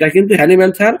তাদের, সেটা কিন্তু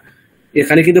হ্যানিম্যান স্যার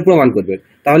এখানে কিন্তু প্রমাণ করবেন।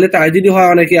 তাহলে তাই যদি হয়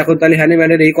অনেকে এখন, তাহলে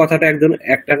হ্যানিম্যানের এই কথাটা একজন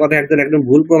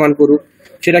ভুল প্রমাণ করুক,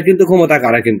 সেটা কিন্তু ক্ষমতা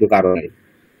কারা কিন্তু কারো নাই।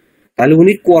 তাহলে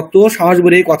উনি কত সাহস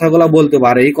করে এই কথাগুলো বলতে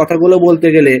পারে, এই কথাগুলো বলতে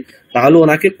গেলে তাহলে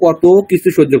ওনাকে কত কিছু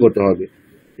সহ্য করতে হবে।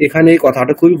 এখানে এই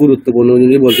কথাটা খুবই গুরুত্বপূর্ণ,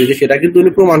 উনি বলছে যে সেটা কিন্তু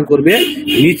উনি প্রমাণ করবে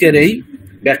নিচের এই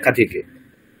ব্যাখ্যা থেকে।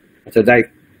 আচ্ছা যাই,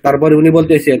 তারপরে উনি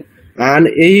বলতেছেন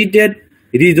আনএইডেড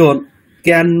reason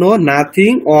can no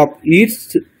nothing of its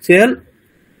self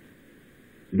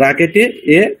ব্র্যাকেটে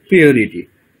এ পিওরিটি।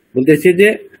 বলতেছে যে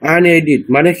আনএইডেড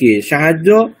মানে কি, সাহায্য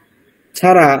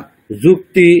ছাড়া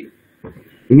যুক্তি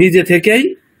নিজে থেকেই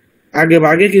আগে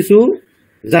ভাগে কিছু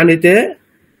জানিতে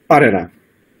পারে না।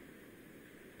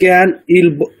 Can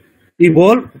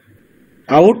evolve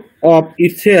out of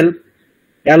itself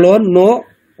alone, no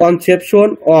conception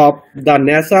of the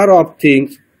nature of things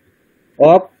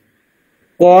of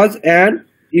cause and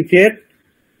effect.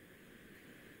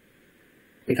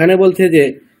 এখানে বলছে যে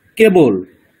কেবল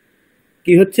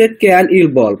কি হচ্ছে, ক্যান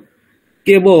ইভলভ,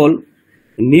 কেবল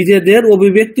নিজেদের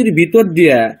অভিব্যক্তির ভিতর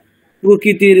দিয়ে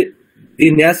প্রকৃতির দি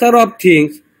নেচার অফ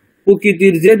থিংস,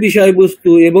 প্রকৃতির যে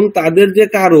বিষয়বস্তু এবং তাদের যে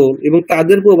কারণ এবং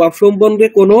তাদের প্রভাব সম্বন্ধে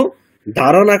কোনো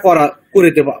ধারণা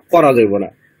করা যাবে না,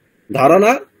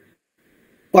 ধারণা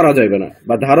করা যাবে না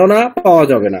বা ধারণা পাওয়া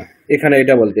যাবে না। এখানে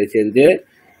এটা বলতেছেন যে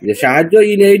সাহায্য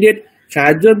ইনএইডেড,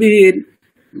 সাহায্যবিহীন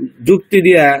যুক্তি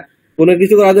দিয়া কোনো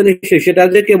কিছু করা যায়, সেটা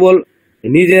যে কেবল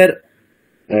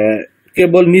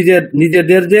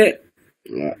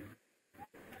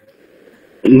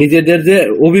নিজেদের যে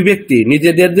অভিব্যক্তি,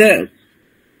 নিজেদের যে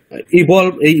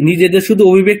ইভলভ, এই নিজেদের শুধু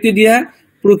অভিব্যক্তি দিয়া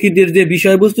প্রকৃতির যে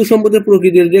বিষয়বস্তু সম্পর্কে,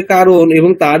 প্রকৃতির যে কারণ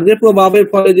এবং তার যে প্রভাবের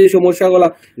ফলে যে সমস্যাগুলো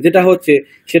যেটা হচ্ছে,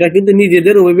 সেটা কিন্তু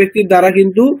নিজেদের অভিব্যক্তির দ্বারা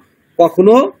কিন্তু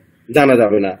কখনো জানা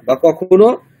যাবে না বা কখনো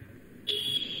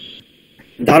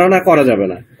ধারণা করা যাবে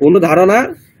না, কোনো ধারণা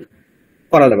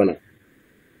করা যাবে না।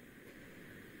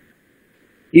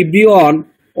 Every one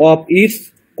of its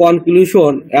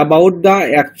conclusion about the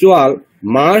actual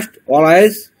must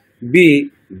always be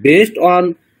based on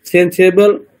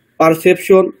sensible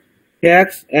perception,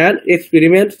 facts and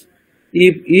experiments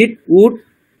if it would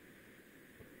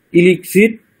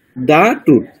elicit the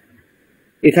truth.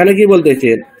 এখানে কি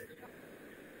বলতেছেন,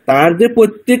 তার যে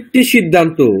প্রত্যেকটি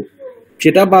সিদ্ধান্ত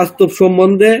সেটা বাস্তব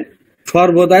সম্বন্ধে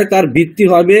সর্বদাই তার ভিত্তি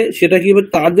হবে, সেটা কি হবে,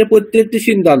 তার যে প্রত্যেকটি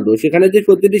সিদ্ধান্ত, সেখানে যে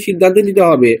প্রত্যেকটি সিদ্ধান্ত নিতে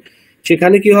হবে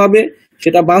সেখানে কি হবে,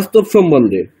 সেটা বাস্তব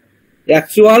সম্বন্ধে,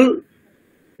 অ্যাকচুয়াল,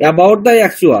 অ্যাবাউট দ্য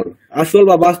অ্যাকচুয়াল, আসল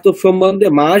বা বাস্তব সম্বন্ধে,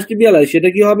 মাস্ট বি অ্যালাইজ, সেটা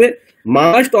কি হবে,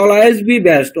 must always be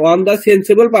best on the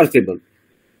sensible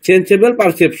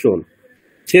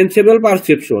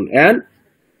perception and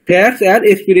facts and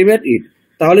experiment ইট।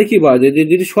 তাহলে কি বলা যায় যে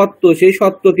যদি সত্য, সেই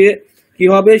সত্যকে কি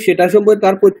হবে সেটা সম্বন্ধে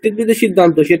তার প্রত্যেকটি যে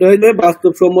সিদ্ধান্ত সেটা হইবে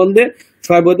বাস্তব সম্বন্ধে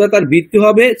সর্বদা তার ভিত্তি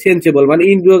হবে সেন্সেবল মানে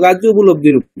ইন্দ্রিয়গ্রাহ্য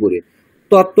উপলব্ধির উপরে,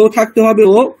 তত্ত্ব থাকতে হবে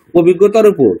ও অভিজ্ঞতার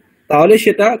উপর,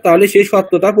 তাহলে সেই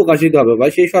সত্যটা প্রকাশিত হবে বা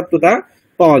সেই সত্যটা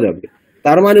পাওয়া যাবে।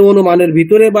 তার মানে অনুমানের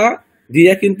ভিতরে বা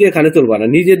দিয়া কিন্তু এখানে চলবে না,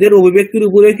 নিজেদের অভিব্যক্তির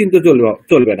উপরে কিন্তু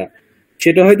চলবে না,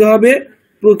 সেটা হয়তো হবে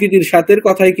প্রকৃতির সাথে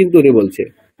কথাই কিন্তু উনি বলছে।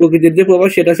 প্রকৃতির যে প্রভাব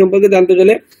সেটা সম্পর্কে জানতে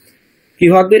গেলে কি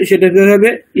হবে, সেটা কি হবে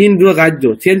ইন্দ্রিয়গ্রাহ্য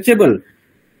সেন্সেবল,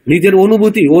 নিজের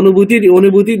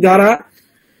অনুভূতির দ্বারা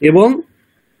এবং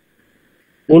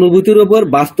অনুভূতির উপর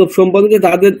বাস্তব সম্পর্কে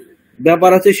তাদের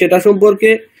ব্যাপার আছে সেটা সম্পর্কে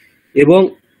এবং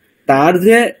তার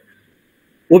যে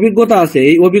অভিজ্ঞতা আছে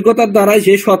এই অভিজ্ঞতার দ্বারাই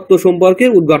সেই সত্য সম্পর্কে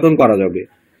উদ্ঘাটন করা যাবে।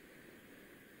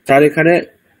 স্যার এখানে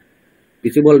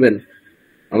কিছু বলবেন?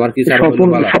 আমার কি স্যার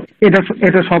বলা?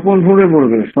 এটা স্বপন ভরে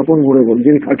বলবেন, স্বপন ভরে বলবেন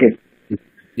যদি থাকে।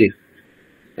 জি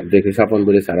দেখি স্বপন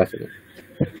ভরে স্যার আছে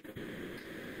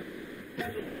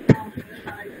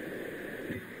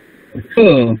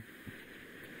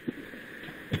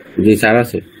জি স্যার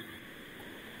আছে।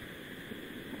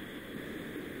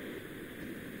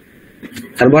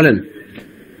 স্যার বলেন।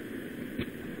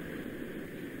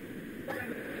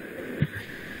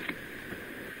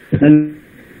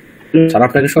 স্যার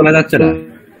আপনাকে শোনা যাচ্ছে না,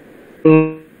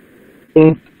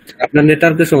 আপনার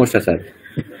নেটওয়ার্কের সমস্যা স্যার,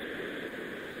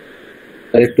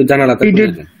 একটু জানালাতে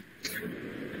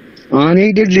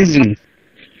Unaided listening.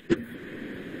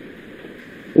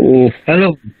 Oh, hello.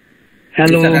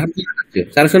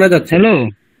 Sir শোনা যাচ্ছে। Hello.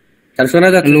 স্যার শোনা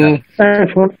যাচ্ছে।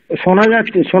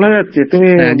 শোনা যাচ্ছে তুমি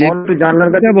জানলার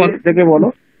কাছে থেকে বলো।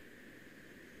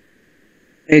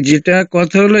 যেটা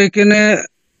কথা হলো এখানে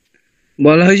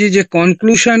বলা হয়েছে যে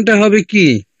কনক্লুশনটা হবে কি,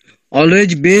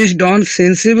 always based on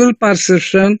sensible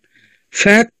perception,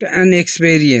 fact and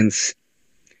experience.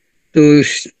 তো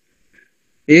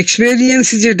এক্সপেরিয়েন্স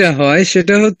যেটা হয়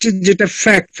সেটা হচ্ছে যেটা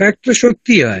ফ্যাক্ট তো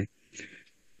সত্যি হয়,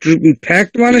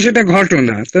 ফ্যাক্ট মানে সেটা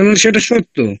ঘটনা, তার মানে সেটা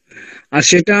সত্য, আর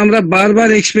সেটা আমরা বারবার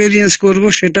এক্সপেরিয়েন্স করব,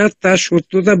 সেটা তার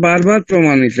সত্যতা বারবার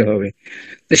প্রমাণিত হবে।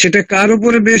 তো সেটা কার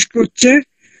উপরে বেস করছে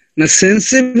না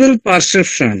সেন্সিবল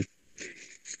পারসেপশন।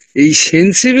 এই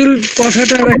সেন্সিবল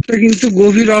কথাটার একটা কিন্তু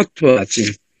গভীর অর্থ আছে।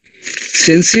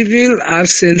 সেন্সিবল আর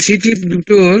সেন্সিটিভ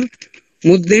দুটোর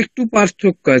মধ্যে একটু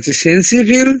পার্থক্য আছে।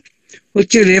 সেন্সিবল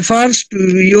হচ্ছে refers to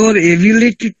your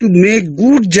ability to make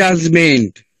good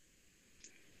judgement.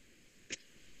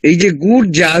 এই যে গুড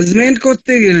জাজমেন্ট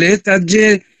করতে গেলে তার যে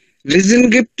রিজন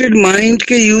গিফটেড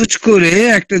মাইন্ডকে ইউজ করে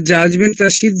একটা জাজমেন্ট,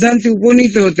 তার সিদ্ধান্তে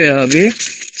উপনীত হতে হবে,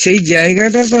 সেই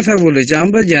জায়গাটার কথা বলেছে।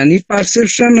 আমরা জানি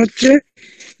পারসেপশন হচ্ছে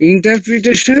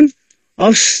ইন্টারপ্রিটেশন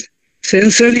অফ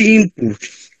সেন্সরি ইনপুট।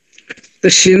 তো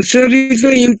সেন্সরি তো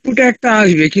ইনপুট একটা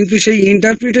আসবে, কিন্তু সেই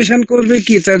ইন্টারপ্রিটেশন করবে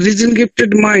কি তার রিজন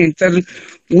গিফটেড মাইন্ড, তার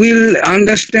উইল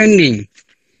আন্ডারস্ট্যান্ডিং।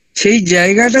 সেই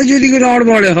জায়গাটা যদি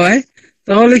নড়বড়ে হয়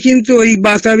তাহলে কিন্তু ওই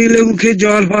বাতাবি লেবু খেয়ে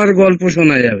জল হওয়ার গল্প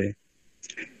শোনা যাবে,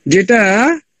 যেটা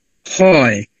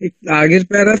হয়। আগের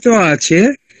প্যারাতেও আছে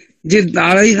যে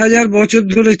 2500 বছর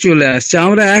ধরে চলে আসছে।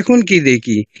 আমরা এখন কি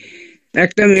দেখি,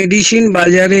 একটা মেডিসিন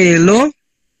বাজারে এলো,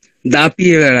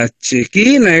 দাপিয়ে বেড়াচ্ছে কি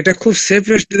না এটা খুব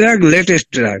সেফেস্ট ড্রাগ, লেটেস্ট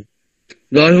ড্রাগ,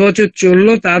 10 বছর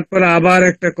চললো, তারপর আবার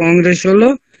একটা কংগ্রেস হলো,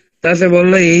 তাতে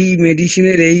বললো এই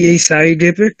মেডিসিনের এই সাইড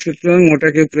এফেক্ট, সুতরাং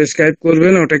ওটাকে প্রেসক্রাইব করবে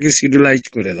না, ওটাকে শিডিউলাইজ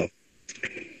করে দাও।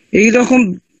 এইরকম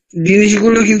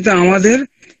জিনিসগুলো কিন্তু আমাদের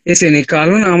এসেনি,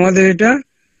 কারণ আমাদের এটা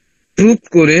প্রুভ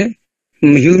করে,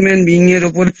 হিউম্যান বিইং এর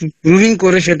উপর প্রুভিং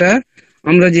করে সেটা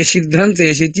আমরা যে সিদ্ধান্তে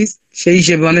এসেছি সেই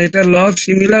মানে এটা ল অফ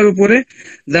সিমিলার উপরে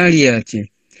দাঁড়িয়ে আছে।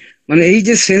 মানে এই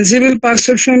যে সেন্সিবল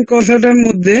পারসেপশন কথাটার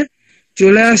মধ্যে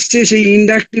চলে আসছে সেই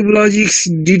ইন্ডাকটিভ লজিক,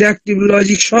 ডিডাকটিভ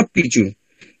লজিক, সবকিছু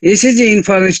এসে যে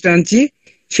ইনফারেন্স টানছি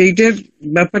সেইটার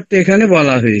ব্যাপারটা এখানে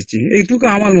বলা হয়েছে। এইটুকু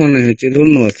আমার মনে হয়েছে।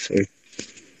 ধন্যবাদ স্যার।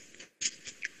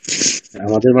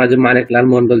 আমাদের মাঝে মানিকলাল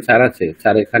মন্ডল স্যার আছে,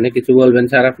 স্যার এখানে কিছু বলবেন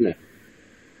স্যার আপনি?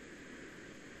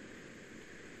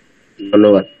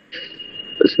 ধন্যবাদ।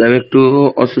 আমি একটু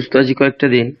অসুস্থ আছি কয়েকটা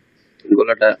দিন,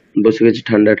 গলাটা বসে গেছে,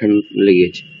 ঠান্ডা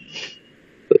লেগেছে।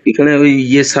 এখানে ওই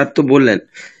স্যার তো বললেন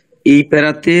এই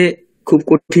প্যারাতে খুব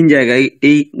কঠিন জায়গায়,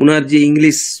 এই উনার যে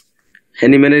ইংলিশ,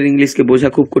 হ্যানিম্যানের ইংলিশকে বোঝা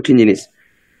খুব কঠিন জিনিস,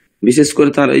 বিশেষ করে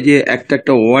তার ওই যে একটা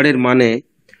একটা ওয়ার্ডের মানে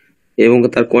এবং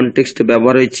তার কনটেক্সটে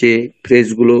ব্যবহার হয়েছে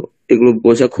ফ্রেজগুলো, এগুলো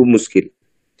বোঝা খুব মুশকিল।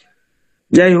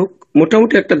 যাই হোক,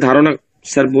 মোটামুটি একটা ধারণা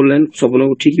স্যার বললেন,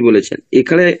 স্বপ্নবাবু ঠিকই বলেছেন।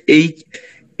 এখানে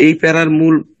এই প্যারার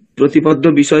মূল প্রতিপাদ্য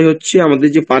বিষয় হচ্ছে আমাদের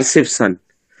যে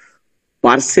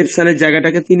পারসেপশনের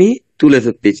জায়গাটাকে তিনি তুলে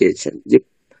ধরতে চেয়েছেন,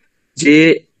 যে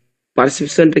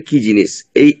পারসেপশনটা কি জিনিস।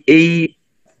 এই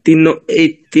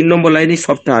 3 নম্বর লাইনে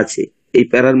সবটা আছে এই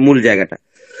প্যারার মূল জায়গাটা।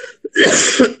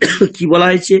 কি বলা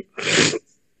হয়েছে,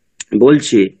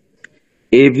 বলছে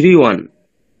every one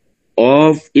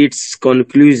of its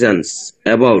conclusions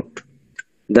about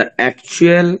the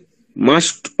actual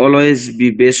must always be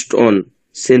based on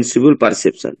sensible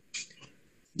perception।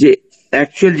 যে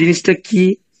অ্যাকচুয়াল জিনিসটা কি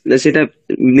না সেটা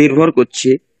নির্ভর করছে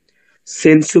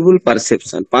সেন্সিবল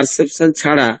পারসেপশন। পারসেপশন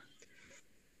ছাড়া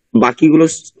বাকিগুলো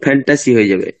ফ্যান্টাসি হয়ে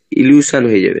যাবে, ইলিউশন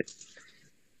হয়ে যাবে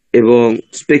এবং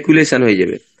স্পেকুলেশন হয়ে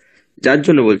যাবে। যার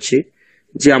জন্য বলছি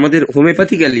যে আমাদের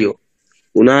হোমিওপ্যাথিক্যালিও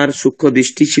ওনার সূক্ষ্ম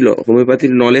দৃষ্টি ছিল,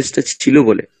 হোমিওপ্যাথির নলেজটা ছিল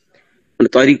বলে, মানে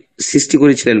তৈরি সৃষ্টি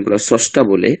করেছিলেন বলে, স্রষ্টা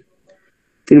বলে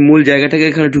তিনি মূল জায়গাটাকে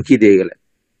এখানে ঢুকিয়ে দিয়ে গেলেন,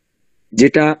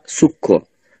 যেটা সূক্ষ্ম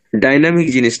ডাইনামিক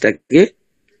জিনিসটাকে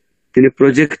তিনি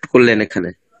প্রজেক্ট করলেন এখানে।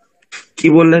 কি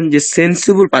বললেন যে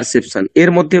সেন্সিবল পারসেপশন, এর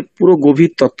মধ্যে পুরো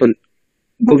গভীর তত্ত্ব,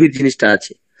 গভীর জিনিসটা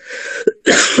আছে।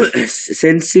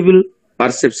 সেন্সিবল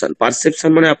পারসেপশন, পারসেপশন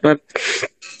মানে আপনার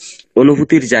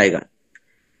অনুভূতির জায়গা,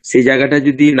 সেই জায়গাটা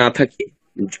যদি না থাকে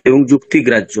এবং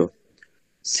যুক্তিগ্রাহ্য,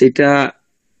 সেটা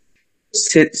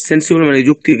সেন্সিবল মানে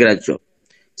যুক্তিগ্রাহ্য,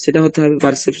 সেটা হতে হবে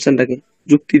পারসেপশনটাকে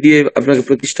যুক্তি দিয়ে আপনাকে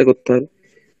প্রতিষ্ঠা করতে হবে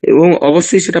এবং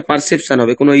অবশ্যই সেটা পারসেপশন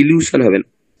হবে, কোনো ইলিউশন হবে না।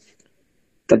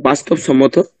 তার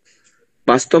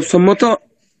বাস্তবসম্মত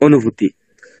অনুভূতি,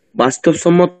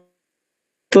 বাস্তবসম্মত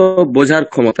বোঝার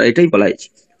ক্ষমতা, এটাই বলা হয়েছে।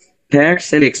 Facts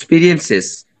and experiences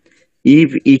if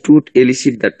it would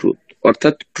এলিসিট the truth,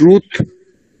 অর্থাৎ ট্রুথ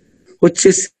হচ্ছে,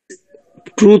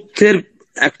 ট্রুথের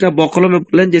একটা বকলমে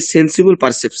বললেন যে সেন্সিবল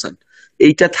পারসেপশন,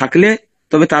 এইটা থাকলে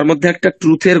তবে তার মধ্যে একটা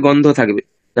ট্রুথের গন্ধ থাকবে,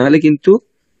 নাহলে কিন্তু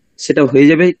সেটা হয়ে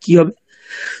যাবে কি হবে।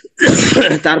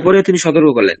 তারপরে তিনি সতর্ক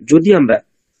করলেন যদি আমরা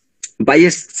বাই এ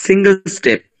সিঙ্গেল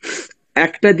স্টেপ,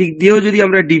 একটা দিক দিয়েও যদি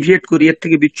আমরা ডিভিয়েট করি, এর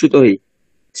থেকে বিচ্যুত হই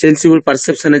সেন্সিবল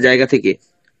পারসেপশনের জায়গা থেকে,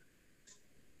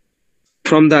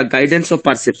 from the guidance of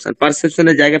perception,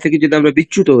 পারসেপশনের জায়গা থেকে যদি আমরা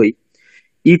বিচ্যুত হই,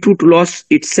 it would lose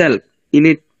itself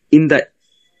in the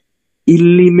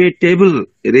illimitable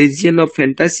region of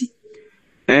fantasy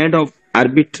and of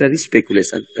arbitrary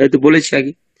speculation। এই তো বলেছি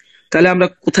আগে। তাহলে আমরা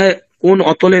কোথায়, কোন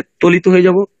অতলে তলিত হয়ে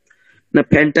যাব না,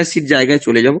 ফ্যান্টাসির জায়গায়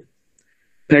চলে যাব।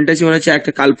 ফ্যান্টাসি মানে হচ্ছে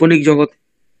একটা কাল্পনিক জগৎ,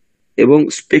 এবং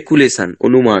স্পেকুলেশন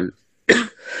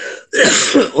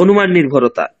অনুমান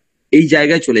নির্ভরতা, এই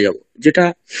জায়গায় চলে যাব, যেটা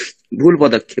ভুল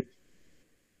পদক্ষেপ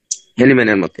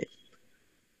হেলিম্যানের মতে।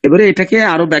 এবারে এটাকে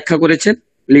আরো ব্যাখ্যা করেছেন,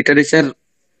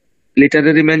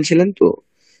 লিটারারি ম্যান ছিলেন তো,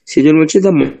 সেই জন্য বলছে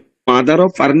the mother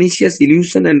of pernicious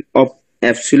illusion end of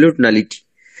absolute nullity.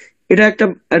 এটা একটা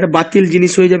একটা বাতিল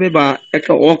জিনিস হয়ে যাবে, বা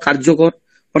একটা অকার্যকর,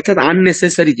 অর্থাৎ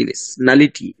আননেসেসারি জিনিস,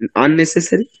 নালিটি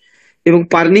আননেসেসারি, এবং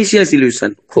পার্নিশিয়াস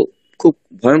ইলিউশন খুব খুব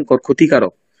ভয়ঙ্কর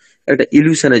ক্ষতিকারক একটা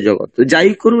ইলিউশনের জগৎ। তো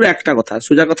যাই করুন, একটা কথা,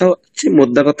 সোজা কথা হচ্ছে,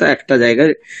 মোদ্দা কথা একটা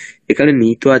জায়গায় এখানে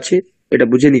নিহিত আছে, এটা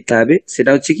বুঝে নিতে হবে।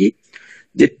 সেটা হচ্ছে কি,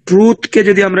 যে ট্রুথকে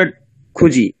যদি আমরা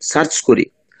খুঁজি, সার্চ করি,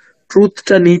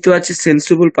 ট্রুথটা নিহিত আছে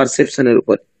সেন্সিবল পারসেপশনের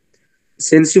উপর।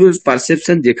 সেন্সিবল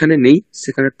পারসেপশন যেখানে নেই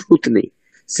সেখানে ট্রুথ নেই,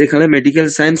 সেখানে medical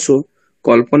সায়েন্সও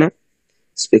Kalpana,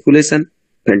 speculation,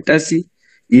 fantasy,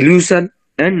 illusion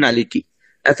and nullity,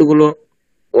 এতগুলো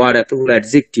ওয়ার্ড, এতগুলো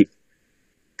অ্যাডজেক্টিভ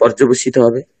পর্যবেসিত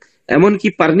হবে। এমনকি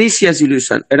পার্নিশিয়াস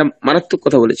ইলিউশন, এটা মারাত্মক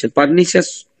কথা বলেছেন। পার্নিশিয়াস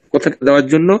কথাটা দেওয়ার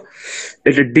জন্য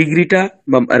এটা ডিগ্রিটা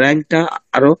বা র্যাঙ্কটা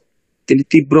আরো তিনি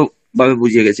তীব্র ভাবে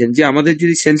বুঝিয়ে গেছেন, যে আমাদের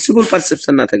যদি সেন্সিবল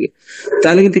পারসেপশন না থাকে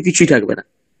তাহলে কিন্তু কিছুই থাকবে না।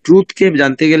 ট্রুথকে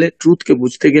জানতে গেলে, ট্রুথকে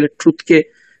বুঝতে গেলে, ট্রুথকে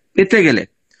পেতে গেলে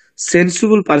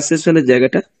সেন্সিবল পারসেপশনের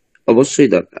জায়গাটা অবশ্যই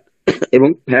দরকার, এবং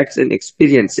ফ্যাক্টস এন্ড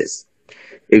এক্সপিরিয়েন্সেস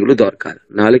এগুলো দরকার,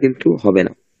 নাহলে কিন্তু হবে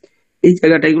না। এই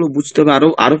জায়গাটা এগুলো বুঝতে হবে,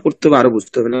 আরো পড়তে হবে, আরো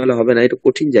বুঝতে হবে, নাহলে হবে না। এটা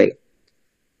কঠিন জায়গা।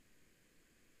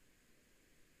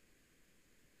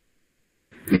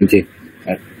 জি।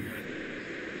 আর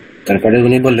তারপরে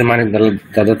উনি বললেন, মানে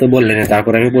দাদা তো বললেন,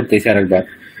 তারপরে আমি বলতেছি আরেকবার,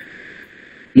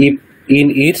 if in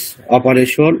its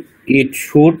operation it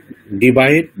should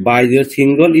divide by a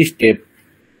single step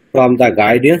from the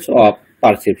guidance of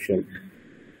perception,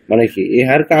 মানে কি,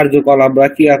 ইহার কার্যকলাপ বা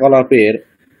ক্রিয়াকলাপের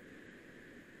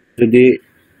যদি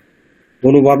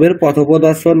অনুভবের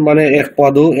পথপ্রদর্শন, মানে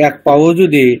এক পাও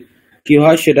যদি কি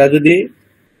হয়, সেটা যদি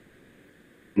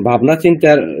ভাবনা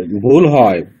চিন্তার ভুল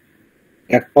হয়,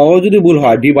 এক পাও যদি ভুল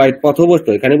হয়, ডিভাইড পথবস্তু,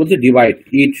 এখানে বলছে divide,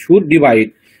 it should divide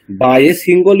by a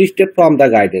single step from the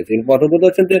guidance.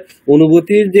 পথপ্রদর্শন যে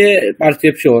অনুভূতির যে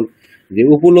পারসেপশন, যে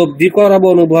উপলব্ধি করা বা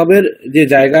অনুভবের যে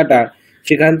জায়গাটা,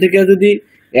 সেখান থেকে যদি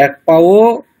এক পাও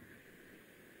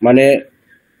মানে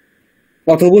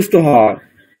পথভুষ্ট হয়,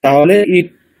 তাহলে it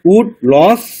would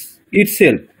loss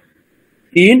itself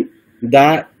in the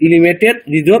limited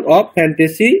reason of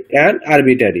fantasy and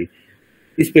arbitrary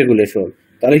speculation.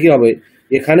 তাহলে কি হবে,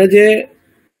 এখানে যে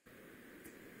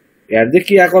এর যে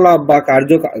ক্রিয়াকলাপ বা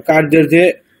কার্যের যে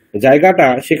জায়গাটা,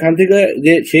 সেখান থেকে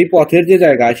যে সেই পথের যে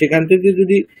জায়গা, সেখান থেকে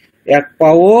যদি এক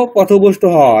পাও পথভ্রষ্ট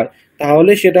হয়,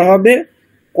 তাহলে সেটা হবে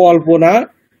কল্পনা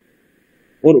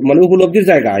মানে উপলব্ধির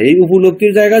জায়গা। এই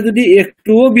উপলব্ধির জায়গা যদি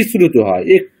একটুও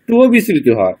বিস্তৃত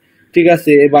হয়, ঠিক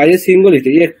আছে, বা এ সিঙ্গলিটি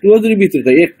একটুও যদি বিস্তৃত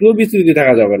হয়, একটুও বিস্তৃত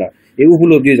থাকা যাবে না এই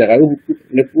উপলব্ধির জায়গায়,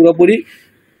 মানে পুরোপুরি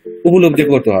উপলব্ধি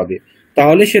করতে হবে।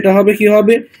 তাহলে সেটা হবে কি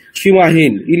হবে,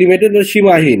 সীমাহীন, ইলিমিটেড,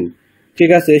 সীমাহীন, ঠিক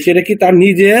আছে। সেটা কি তার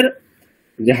নিজের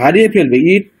যে হারিয়ে ফেলবে,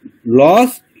 ইট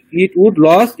উড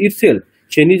লস ইটসেলফ,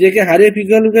 সে নিজেকে হারিয়ে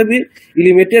ফেলবে,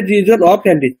 ইলিমিটেড রিজন অফ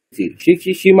ফ্যান্টাসি,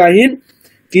 সীমাহীন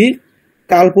কি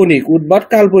কাল্পনিক, উদ্ভট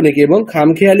কাল্পনিক এবং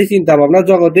খামখেয়ালি চিন্তা ভাবনা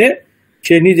জগতে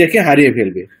সে নিজেকে হারিয়ে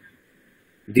ফেলবে।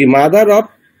 দি মাদার অফ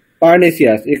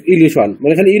পার্নেসিয়াস ইলিউশন,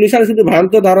 মানে এখানে ইলিউশন শুধু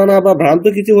ভ্রান্ত ধারণা বা ভ্রান্ত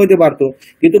কিছু হইতে পারতো,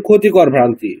 কিন্তু ক্ষতিকর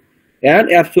ভ্রান্তি। অ্যান্ড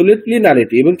অ্যাবসলিউটলি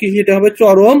নালিটি, এবং কি সেটা হবে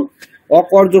চরম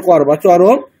অকার্যকর বা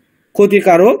চরম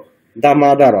ক্ষতিকারক, দা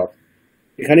মাদার অফ,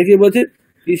 এখানে কি বলছে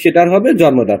কি সেটার হবে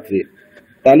জন্মদাত্রী।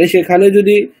 তাহলে সেখানে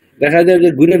যদি দেখা যায় যে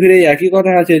ঘুরে ফিরে একই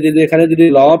কথা আছে, যে এখানে যদি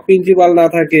ল অফ প্রিন্সিপাল না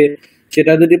থাকে,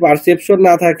 সেটা যদি পারসেপশন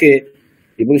না থাকে,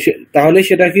 এবং তাহলে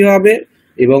সেটা কি হবে,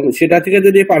 এবং সেটা থেকে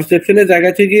যদি পারসেপশনের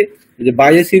জায়গা থেকে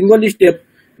বাই এ সিঙ্গল স্টেপ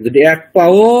যদি এক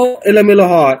পাও এলোমেলো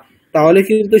হয়, তাহলে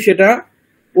কিন্তু সেটা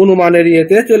অনুমানের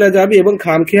ইয়েতে চলে যাবে এবং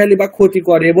খামখেয়ালি বা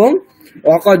ক্ষতিকর এবং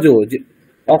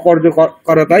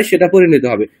অকার্যকরতায় সেটা পরিণত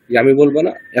হবে। আমি বলবো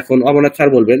না, এখন অমরনাথ স্যার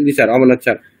বলবেন। জি স্যার, অমরনাথ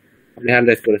স্যার আপনি হ্যান্ড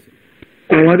রাইজ করেছেন।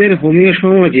 আমাদের হোমিও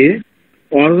সমাজে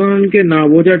অর্গাননকে না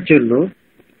বোঝার জন্য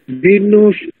বিভিন্ন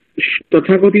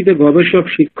তথাকথিত গবেষক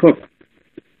শিক্ষক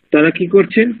তারা কি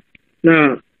করছেন না,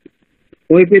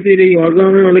 হোমিওপ্যাথির এই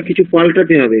অর্গাননের অনেক কিছু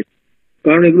পাল্টাতে হবে,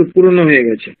 কারণ এগুলো পুরনো হয়ে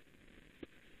গেছে।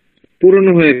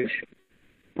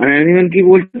 আর অ্যানিম্যান কি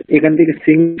বলছে, এখান থেকে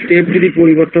সিঙ্গল স্টেপ যদি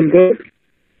পরিবর্তন করো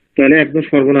তাহলে একদম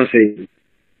সর্বনাশ হয়ে যাবে।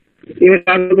 এবার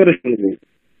কার কথা শুনবো,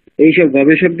 এইসব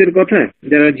গবেষকদের কথা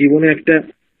যারা জীবনে একটা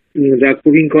ড্রাগ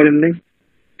প্রুভিং করেন নাই,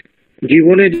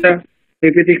 জীবনে যা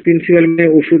হোমিওপ্যাথিক প্রিন্সিপাল মেনে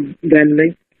ওষুধ দেন নাই।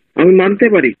 আমি মানতে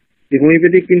পারি যে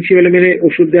হোমিওপ্যাথিক প্রিন্সিপাল মেনে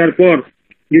ওষুধ দেওয়ার পর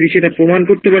যদি সেটা প্রমাণ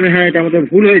করতে পারে হ্যাঁ এটা আমাদের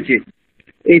ভুল হয়েছে,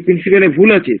 এই প্রিন্সিপালে ভুল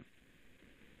আছে,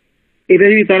 এটা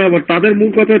যদি তারা তাদের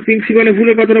মূল কথা প্রিন্সিপালে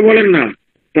ভুলের কথাটা বলেন না,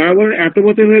 তারা বলেন এত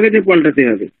বছর হয়ে গেছে পাল্টাতে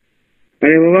হবে।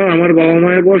 আরে বাবা, আমার বাবা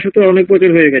মায়ের বয়স তো অনেক বছর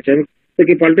হয়ে গেছে, আমি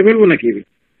তাকে পাল্টে ফেলবো নাকি?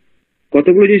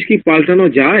 কতগুলো জিনিস কি পাল্টানো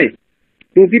যায়?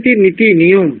 প্রকৃতির নীতি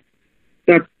নিয়ম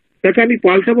তাকে আমি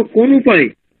পাল্টাবো কোন উপায়ে?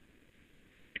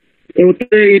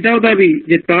 এটাও দাবি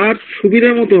যে তার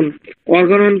সুবিধার মতন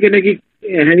অর্গাননকে নাকি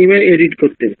হ্যানিম্যান এডিট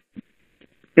করতেন।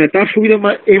 হ্যাঁ, তার সুবিধা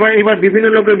এবার বিভিন্ন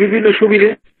লোকের বিভিন্ন সুবিধে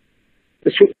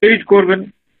এডিট করবেন,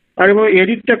 আর এবং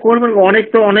এডিটটা করবেন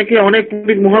অনেক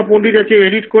মহাপণ্ডিত আছে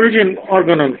এডিট করেছেন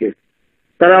অর্গাননকে।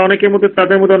 তারা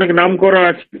তাদের মধ্যে অনেক নাম করা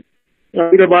আছে।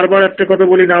 আমি বারবার একটা কথা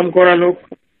বলি, নাম করা লোক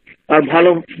আর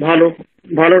ভালো ভালো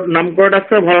ভালো নাম করা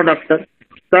ডাক্তার, ভালো ডাক্তার,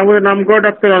 তার মধ্যে নাম করা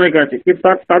ডাক্তার অনেক আছে, কিন্তু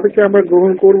তাদেরকে আমরা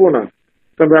গ্রহণ করবো না।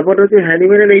 কারণ ব্যাপারটা হচ্ছে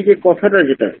হ্যানিম্যানের এই যে কথাটা,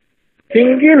 যেটা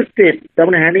সিঙ্গেল স্টেপ, তার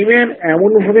মানে হ্যানিম্যান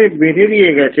এমন ভাবে বেঁধে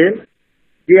দিয়ে গেছেন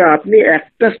যে আপনি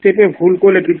একটা স্টেপে ভুল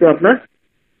করলে কিন্তু আপনার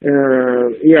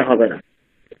ইয়ে হবে না,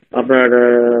 আপনার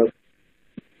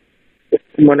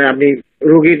মানে আপনি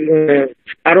রোগীর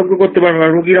আরোগ্য করতে পারবেন না,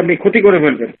 রোগীর আপনি ক্ষতি করে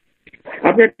ফেলবেন।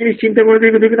 আপনি একটা জিনিস চিন্তা করে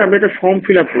দেখবেন, আপনি একটা ফর্ম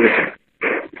ফিল আপ করেছেন,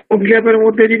 ফর্ম ফিল আপের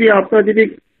মধ্যে যদি আপনার যদি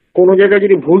কোনো জায়গায়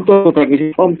যদি ভুল তথ্য থাকে,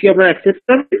 সেই ফর্ম কি আপনার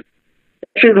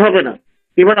অ্যাকসেপ্ট হবে না।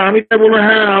 এবার আমি তা বলবো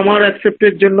হ্যাঁ আমার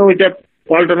অ্যাকসেপ্টের জন্য ওইটা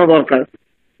পাল্টানো দরকার,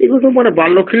 এগুলো তো মানে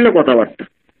বাল্যখিল্য কথাবার্তা।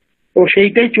 তো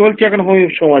সেইটাই চলছে এখন হোমিও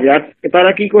সমাজে। আর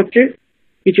তারা কি করছে,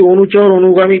 কিছু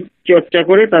অনুগামী চর্চা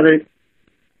করে তাদের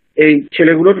এই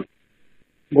ছেলেগুলোর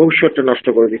ভবিষ্যৎটা নষ্ট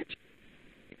করে দিচ্ছে।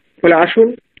 ফলে আসুন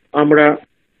আমরা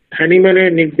হ্যানিম্যানের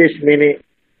নির্দেশ মেনে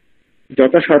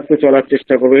যথাসাধ্য চলার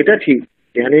চেষ্টা করবো। এটা ঠিক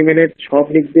যে হ্যানিম্যানের সব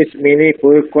নির্দেশ মেনে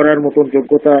প্রয়োগ করার মতন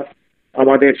যোগ্যতা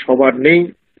আমাদের সবার নেই,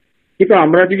 কিন্তু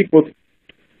আমরা যদি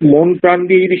মন প্রাণ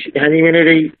দিয়ে যদি হ্যানিম্যানের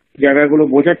এই জায়গাগুলো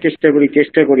বোঝার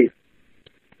চেষ্টা করি,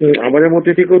 আমাদের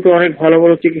মধ্যে থেকেও তো অনেক ভালো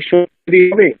ভালো চিকিৎসক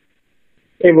হবে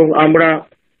এবং আমরা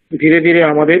ধীরে ধীরে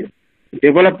আমাদের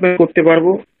ডেভেলপমেন্ট করতে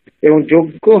পারবো এবং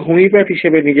যোগ্য হোমিওপ্যাথ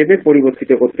হিসেবে নিজেদের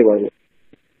পরিবর্তিত করতে পারবো।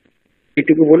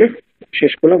 এটুকু বলে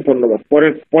শেষ করলাম, ধন্যবাদ।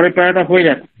 পরে প্রায়টা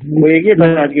হয়ে গিয়ে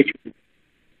তাহলে আজকে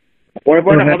পরে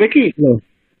পড়াটা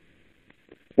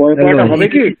হবে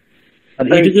কি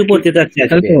এইটুকু পড়তে চাচ্ছি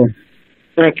আজকে।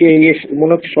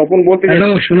 মনে হচ্ছে স্বপন বলতে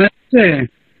শোনা যাচ্ছে?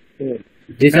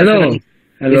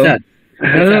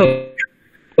 হ্যালো,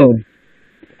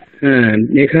 হ্যাঁ,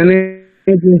 এখানে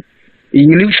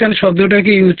ইলিউশন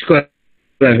শব্দটাকে ইউজ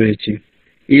করা হয়েছে।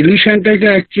 ইলিউশনটাকে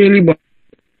অ্যাকচুয়ালি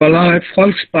বলা হয়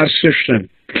ফলস পারসেপশন।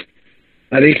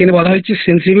 আর এখানে বলা হচ্ছে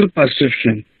সেন্সিবল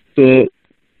পারসেপশন। তো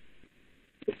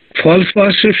ফলস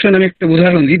পারসেপশন আমি একটা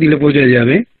উদাহরণ দিলে বোঝা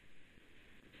যাবে।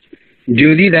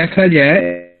 যদি দেখা যায়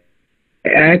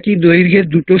একই দৈর্ঘ্যের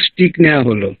দুটো স্টিক নেওয়া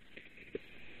হলো,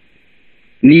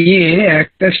 নিয়ে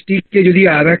একটা স্টিককে যদি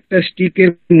আর একটা স্টিকের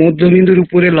মধ্যবিন্দুর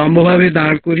উপরে লম্বভাবে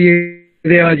দাঁড় করিয়ে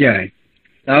দেওয়া যায়,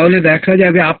 তাহলে দেখা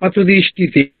যাবে আপাত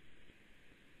দৃষ্টিতে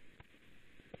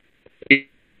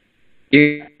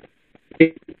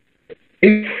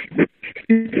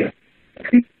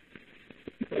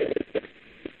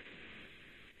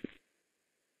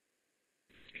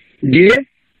যে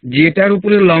যেটার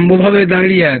উপরে লম্বভাবে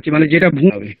দাঁড়িয়ে আছে, মানে যেটা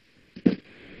হবে,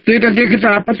 তো এটা দেখে তো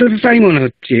আপাতত তাই মনে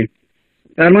হচ্ছে।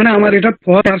 তার মানে আমার এটা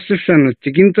ফলস পারসেপশন হচ্ছে,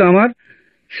 কিন্তু আমার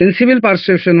সেন্সিবল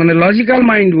পারসেপশন মানে লজিক্যাল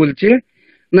মাইন্ড বলছে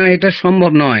না, এটা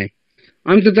সম্ভব নয়,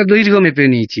 আমি তো তার দৈর্ঘ্য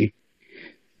মেপে নিয়েছি।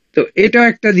 তো এটা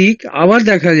একটা দিক। আবার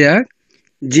দেখা যাক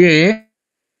যে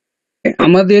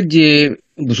আমাদের যে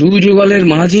ভ্রু যুগলের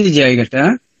মাঝের জায়গাটা,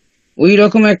 ওই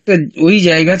রকম একটা, ওই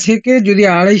জায়গা থেকে যদি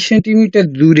 2.5 সেন্টিমিটার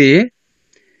দূরে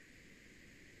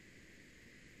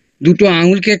দুটো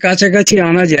আঙুলকে কাছাকাছি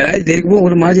আনা যায়, দেখবো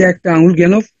ওর মাঝে একটা আঙুল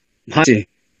কেন ভাসে।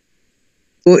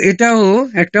 তো এটাও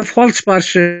একটা ফলস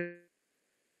পারসেপশন।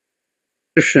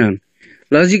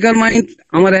 লজিক্যাল মাইন্ড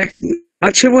আমার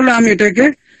আছে বলে আমি এটাকে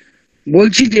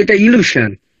বলছি যে এটা ইলুশন।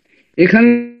 এখানে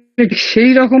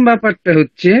সেই রকম ব্যাপারটা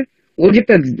হচ্ছে, ও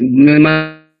যেটা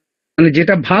মানে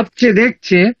যেটা ভাবছে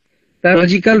দেখছে, তার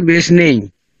লজিক্যাল বেস নেই,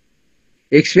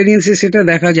 এক্সপেরিয়েন্সে সেটা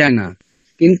দেখা যায় না।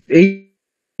 কিন্তু এই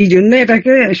জন্য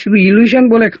এটাকে শুধু ইলুশন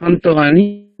বলে ক্ষান্ত হয়নি,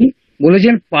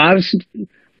 বলেছেন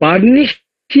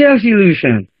পারনিশিয়াস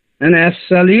ইলুশন অ্যান্ড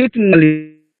অ্যাবসলিউট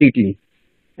নুলিটি,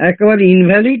 একেবারে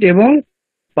ইনভ্যালিড এবং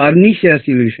পারনিশিয়াস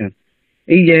ইলুশন।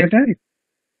 এই জায়গাটা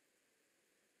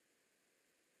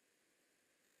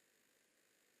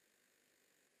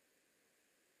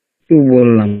একটু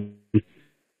বললাম।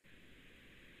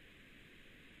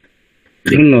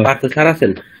 ধন্যবাদ। পার্থ স্যার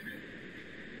আছেন?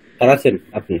 স্যার আছেন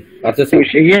আপনি? পার্থ স্যার,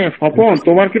 স্বপন,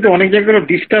 তোমার কিন্তু অনেক জায়গাগুলো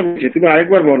ডিস্টার্ব হচ্ছে, তুমি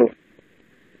আরেকবার বলো।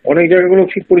 অনেক জায়গাগুলো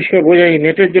ঠিক পরিষ্কার বোঝাই,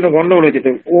 নেটের জন্য গন্ডগোল হয়েছে।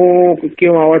 তো ও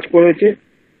কেউ আওয়াজ করেছে,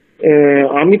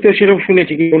 আমি তো সেরকম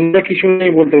শুনেছি, কি অন্যরা কি শুনে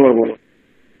বলতে পারবো না।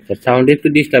 সাউন্ড একটু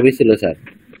ডিস্টার্বই ছিল স্যার,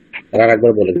 আর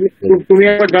একবার বলেন। তুমি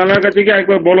একবার জানার কাছে গিয়ে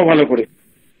একবার বলো ভালো করে।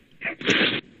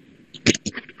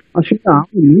 আসলে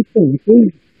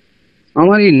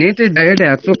আমার এই নেটের জায়গাটা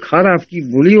এত খারাপ, কি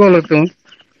বলি বলতো।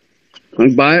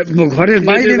 ঘরের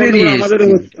বাইরে বেরিয়ে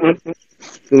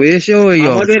তো এসে ওই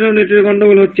আমাদেরও নেটের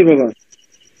গন্ডগোল হচ্ছে বাবা।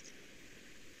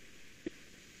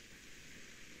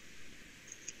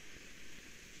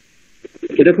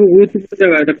 এটা খুব গুরুত্বপূর্ণ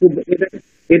জায়গা,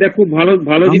 এটা খুব ভালো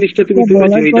ভালো জিনিসটা তুমি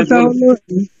কথা হলো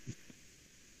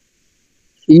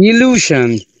ইলুশন।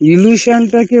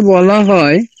 ইলুশনটাকে বলা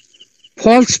হয়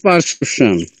ফলস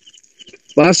পারসেপশন।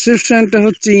 পারসেপশনটা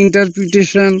হচ্ছে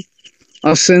ইন্টারপ্রিটেশন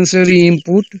অফ সেন্সরি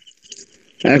ইনপুট।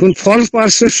 এখন ফলস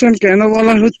পারসেপশন কেন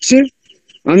বলা হচ্ছে,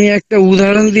 আমি একটা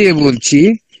উদাহরণ দিয়ে বলছি।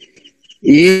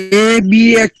 এ বি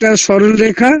একটা সরল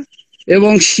রেখা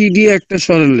এবং সিডি একটা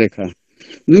সরল রেখা,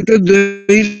 দুটো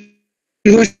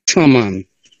দৈর্ঘ্য সমান।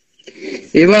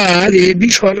 এবার এ বি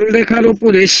সরল রেখার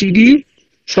উপরে সিডি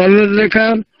সরল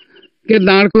রেখাকে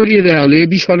দাঁড় করিয়ে দেওয়া হলো, এ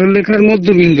বি সরল রেখার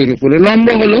মধ্যবিন্দুর উপরে লম্ব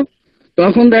হলো।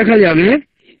 তখন দেখা যাবে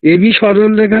এ বি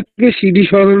সরল রেখা থেকে সিডি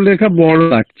সরল রেখা বড়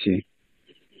লাগছে,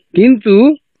 কিন্তু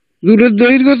দুটোর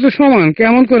দৈর্ঘ্য তো সমান,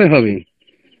 কেমন করে হবে?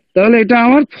 তাহলে এটা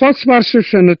আমার ফলস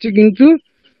পারসেপশন হচ্ছে। কিন্তু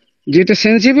যেটা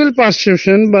সেন্সিবল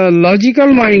পারসেপশন বা লজিক্যাল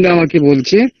মাইন্ড আমাকে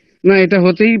বলছে না, এটা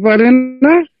হতেই পারে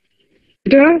না,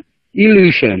 এটা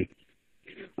ইলিউশন।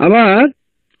 আবার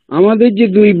আমাদের যে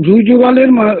দুই ভ্রু যুগলের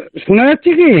শোনা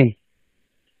যাচ্ছে কি?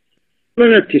 শোনা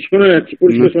যাচ্ছে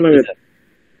পরিষ্কার শোনা যাচ্ছে।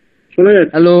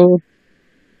 হ্যালো,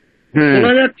 হ্যাঁ।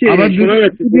 আবার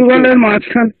ভ্রু যুগলের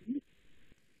মাঝখানে,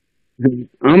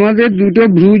 আমাদের দুটো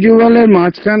ভ্রু যুগলের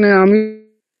মাঝখানে আমি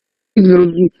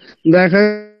দেখা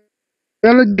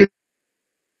গেল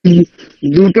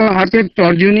দুটো হাতের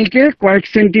তর্জনীকে কয়েক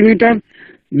সেন্টিমিটার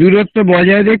দূরত্ব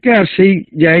বজায় রেখে, আর সেই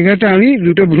জায়গাটা আমি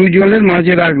দুটো ভ্রু যুগলের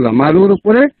মাঝে রাখলাম, আর ওর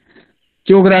উপরে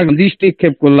চোখ রাখলাম, দৃষ্টি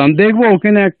নিক্ষেপ করলাম, দেখবো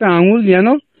ওখানে একটা আঙুল যেন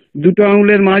দুটো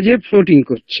আঙুলের মাঝে ফ্লোটিং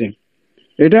করছে।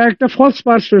 এটা একটা ফলস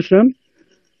পারসেপশন,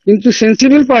 কিন্তু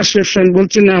সেন্সিবল পারসেপশন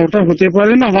বলছে না, ওটা হতে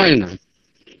পারে না, হয় না।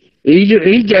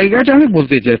 এই জায়গাটা আমি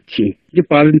বলতে চাচ্ছি যে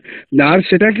আর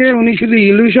সেটাকে উনি শুধু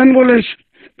ইলিউশন বলে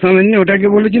থামেননি, ওটাকে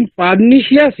বলেছেন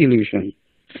পারনিশিয়াস ইলিউশন।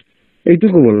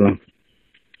 এইটুকু বললাম।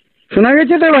 শোনা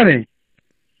গেছে তো এবারে?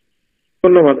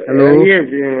 ধন্যবাদ।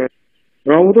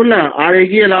 রহমতুল্লাহ, আর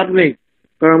এগিয়ে লাভ নেই,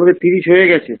 কারণ আমাদের 30 হয়ে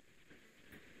গেছে।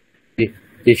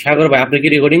 সাগর ভাই, আপনি কি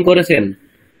রেকর্ডিং করেছেন?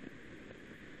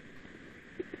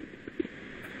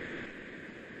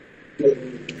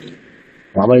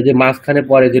 আমার এই যে মাঝখানে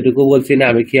পরে যেটুকু বলছি না,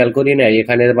 আমি খেয়াল করি না,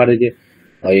 এখানে মানে যে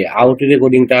ওই আউট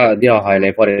রেকর্ডিংটা দেওয়া হয় না,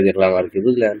 পরে দেখলাম আর কি,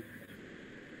 বুঝলেন?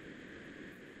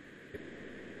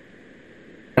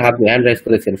 আপনি হ্যান্ড রাইজ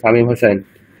করেছেন, শামীম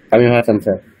হাসান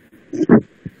স্যার।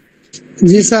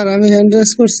 জি স্যার, আমি হ্যান্ড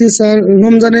রেজ করছি স্যার।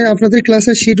 রমজানে আপনাদের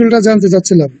ক্লাসের শিডিউলটা জানতে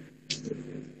চাচ্ছিলাম।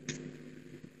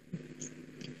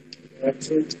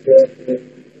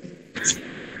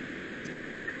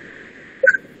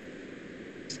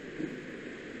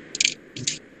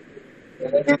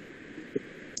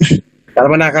 তার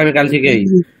মানে আগামীকাল থেকেই?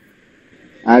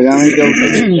 আগামীকাল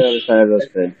থেকে 10:30,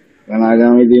 কারণ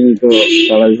আগামী দিন তো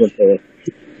চলাই করতে হবে।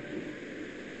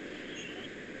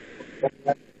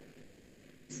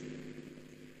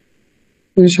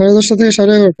 ওই 10:30 থেকে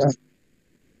 11:30।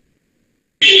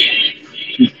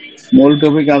 মূল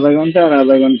টপিক আধা ঘন্টা আর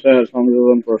আধা ঘন্টা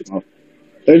সংযোজন প্রশ্ন,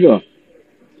 তাই তো?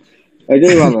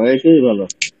 এটাই ভালো, এটাই ভালো।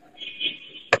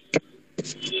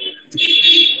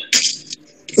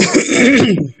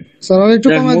 স্যার আর একটু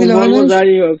কমাই দিলে হয় না? যাই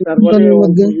হোক, তারপরে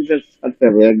ছাড়তে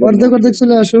হবে, অর্ধেক অর্ধেক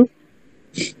চলে আসুক।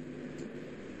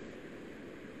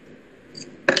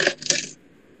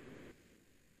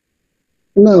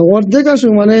 না, অর্ধেক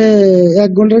আসুক, মানে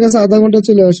 1 ঘন্টার কাছে আধা ঘন্টা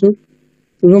চলে আসুক।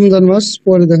 রমজান মাস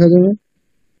পরে দেখা যাবে।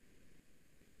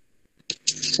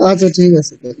 আচ্ছা ঠিক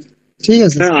আছে, ঠিক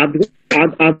আছে।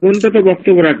 আধ ঘন্টা তো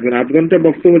বক্তব্য রাখবেন, আধ ঘন্টা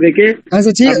বক্তব্য রেখে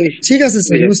আচ্ছা ঠিক আছে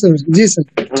স্যার, বুঝতে পারছি। জি স্যার,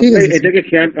 ঠিক আছে। এটাকে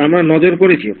খেয়াল আমরা নজর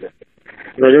করেছি,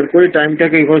 নজর করে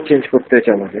টাইমটাকে এইভাবে চেঞ্জ করতে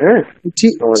হচ্ছে আমাদের। হ্যাঁ,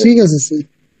 ঠিক আছে স্যার।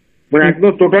 মানে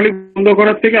একদম টোটালি বন্ধ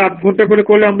করার থেকে আধ ঘন্টা করে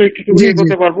করলে আমরা একটু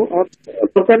করতে পারবো।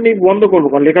 দরকার নেই বন্ধ করবো,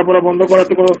 কারণ লেখাপড়া বন্ধ করার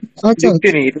তো কোনো যুক্তি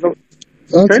নেই, এটা তো,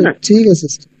 তাই না? ঠিক আছে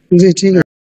স্যার। জি ঠিক আছে।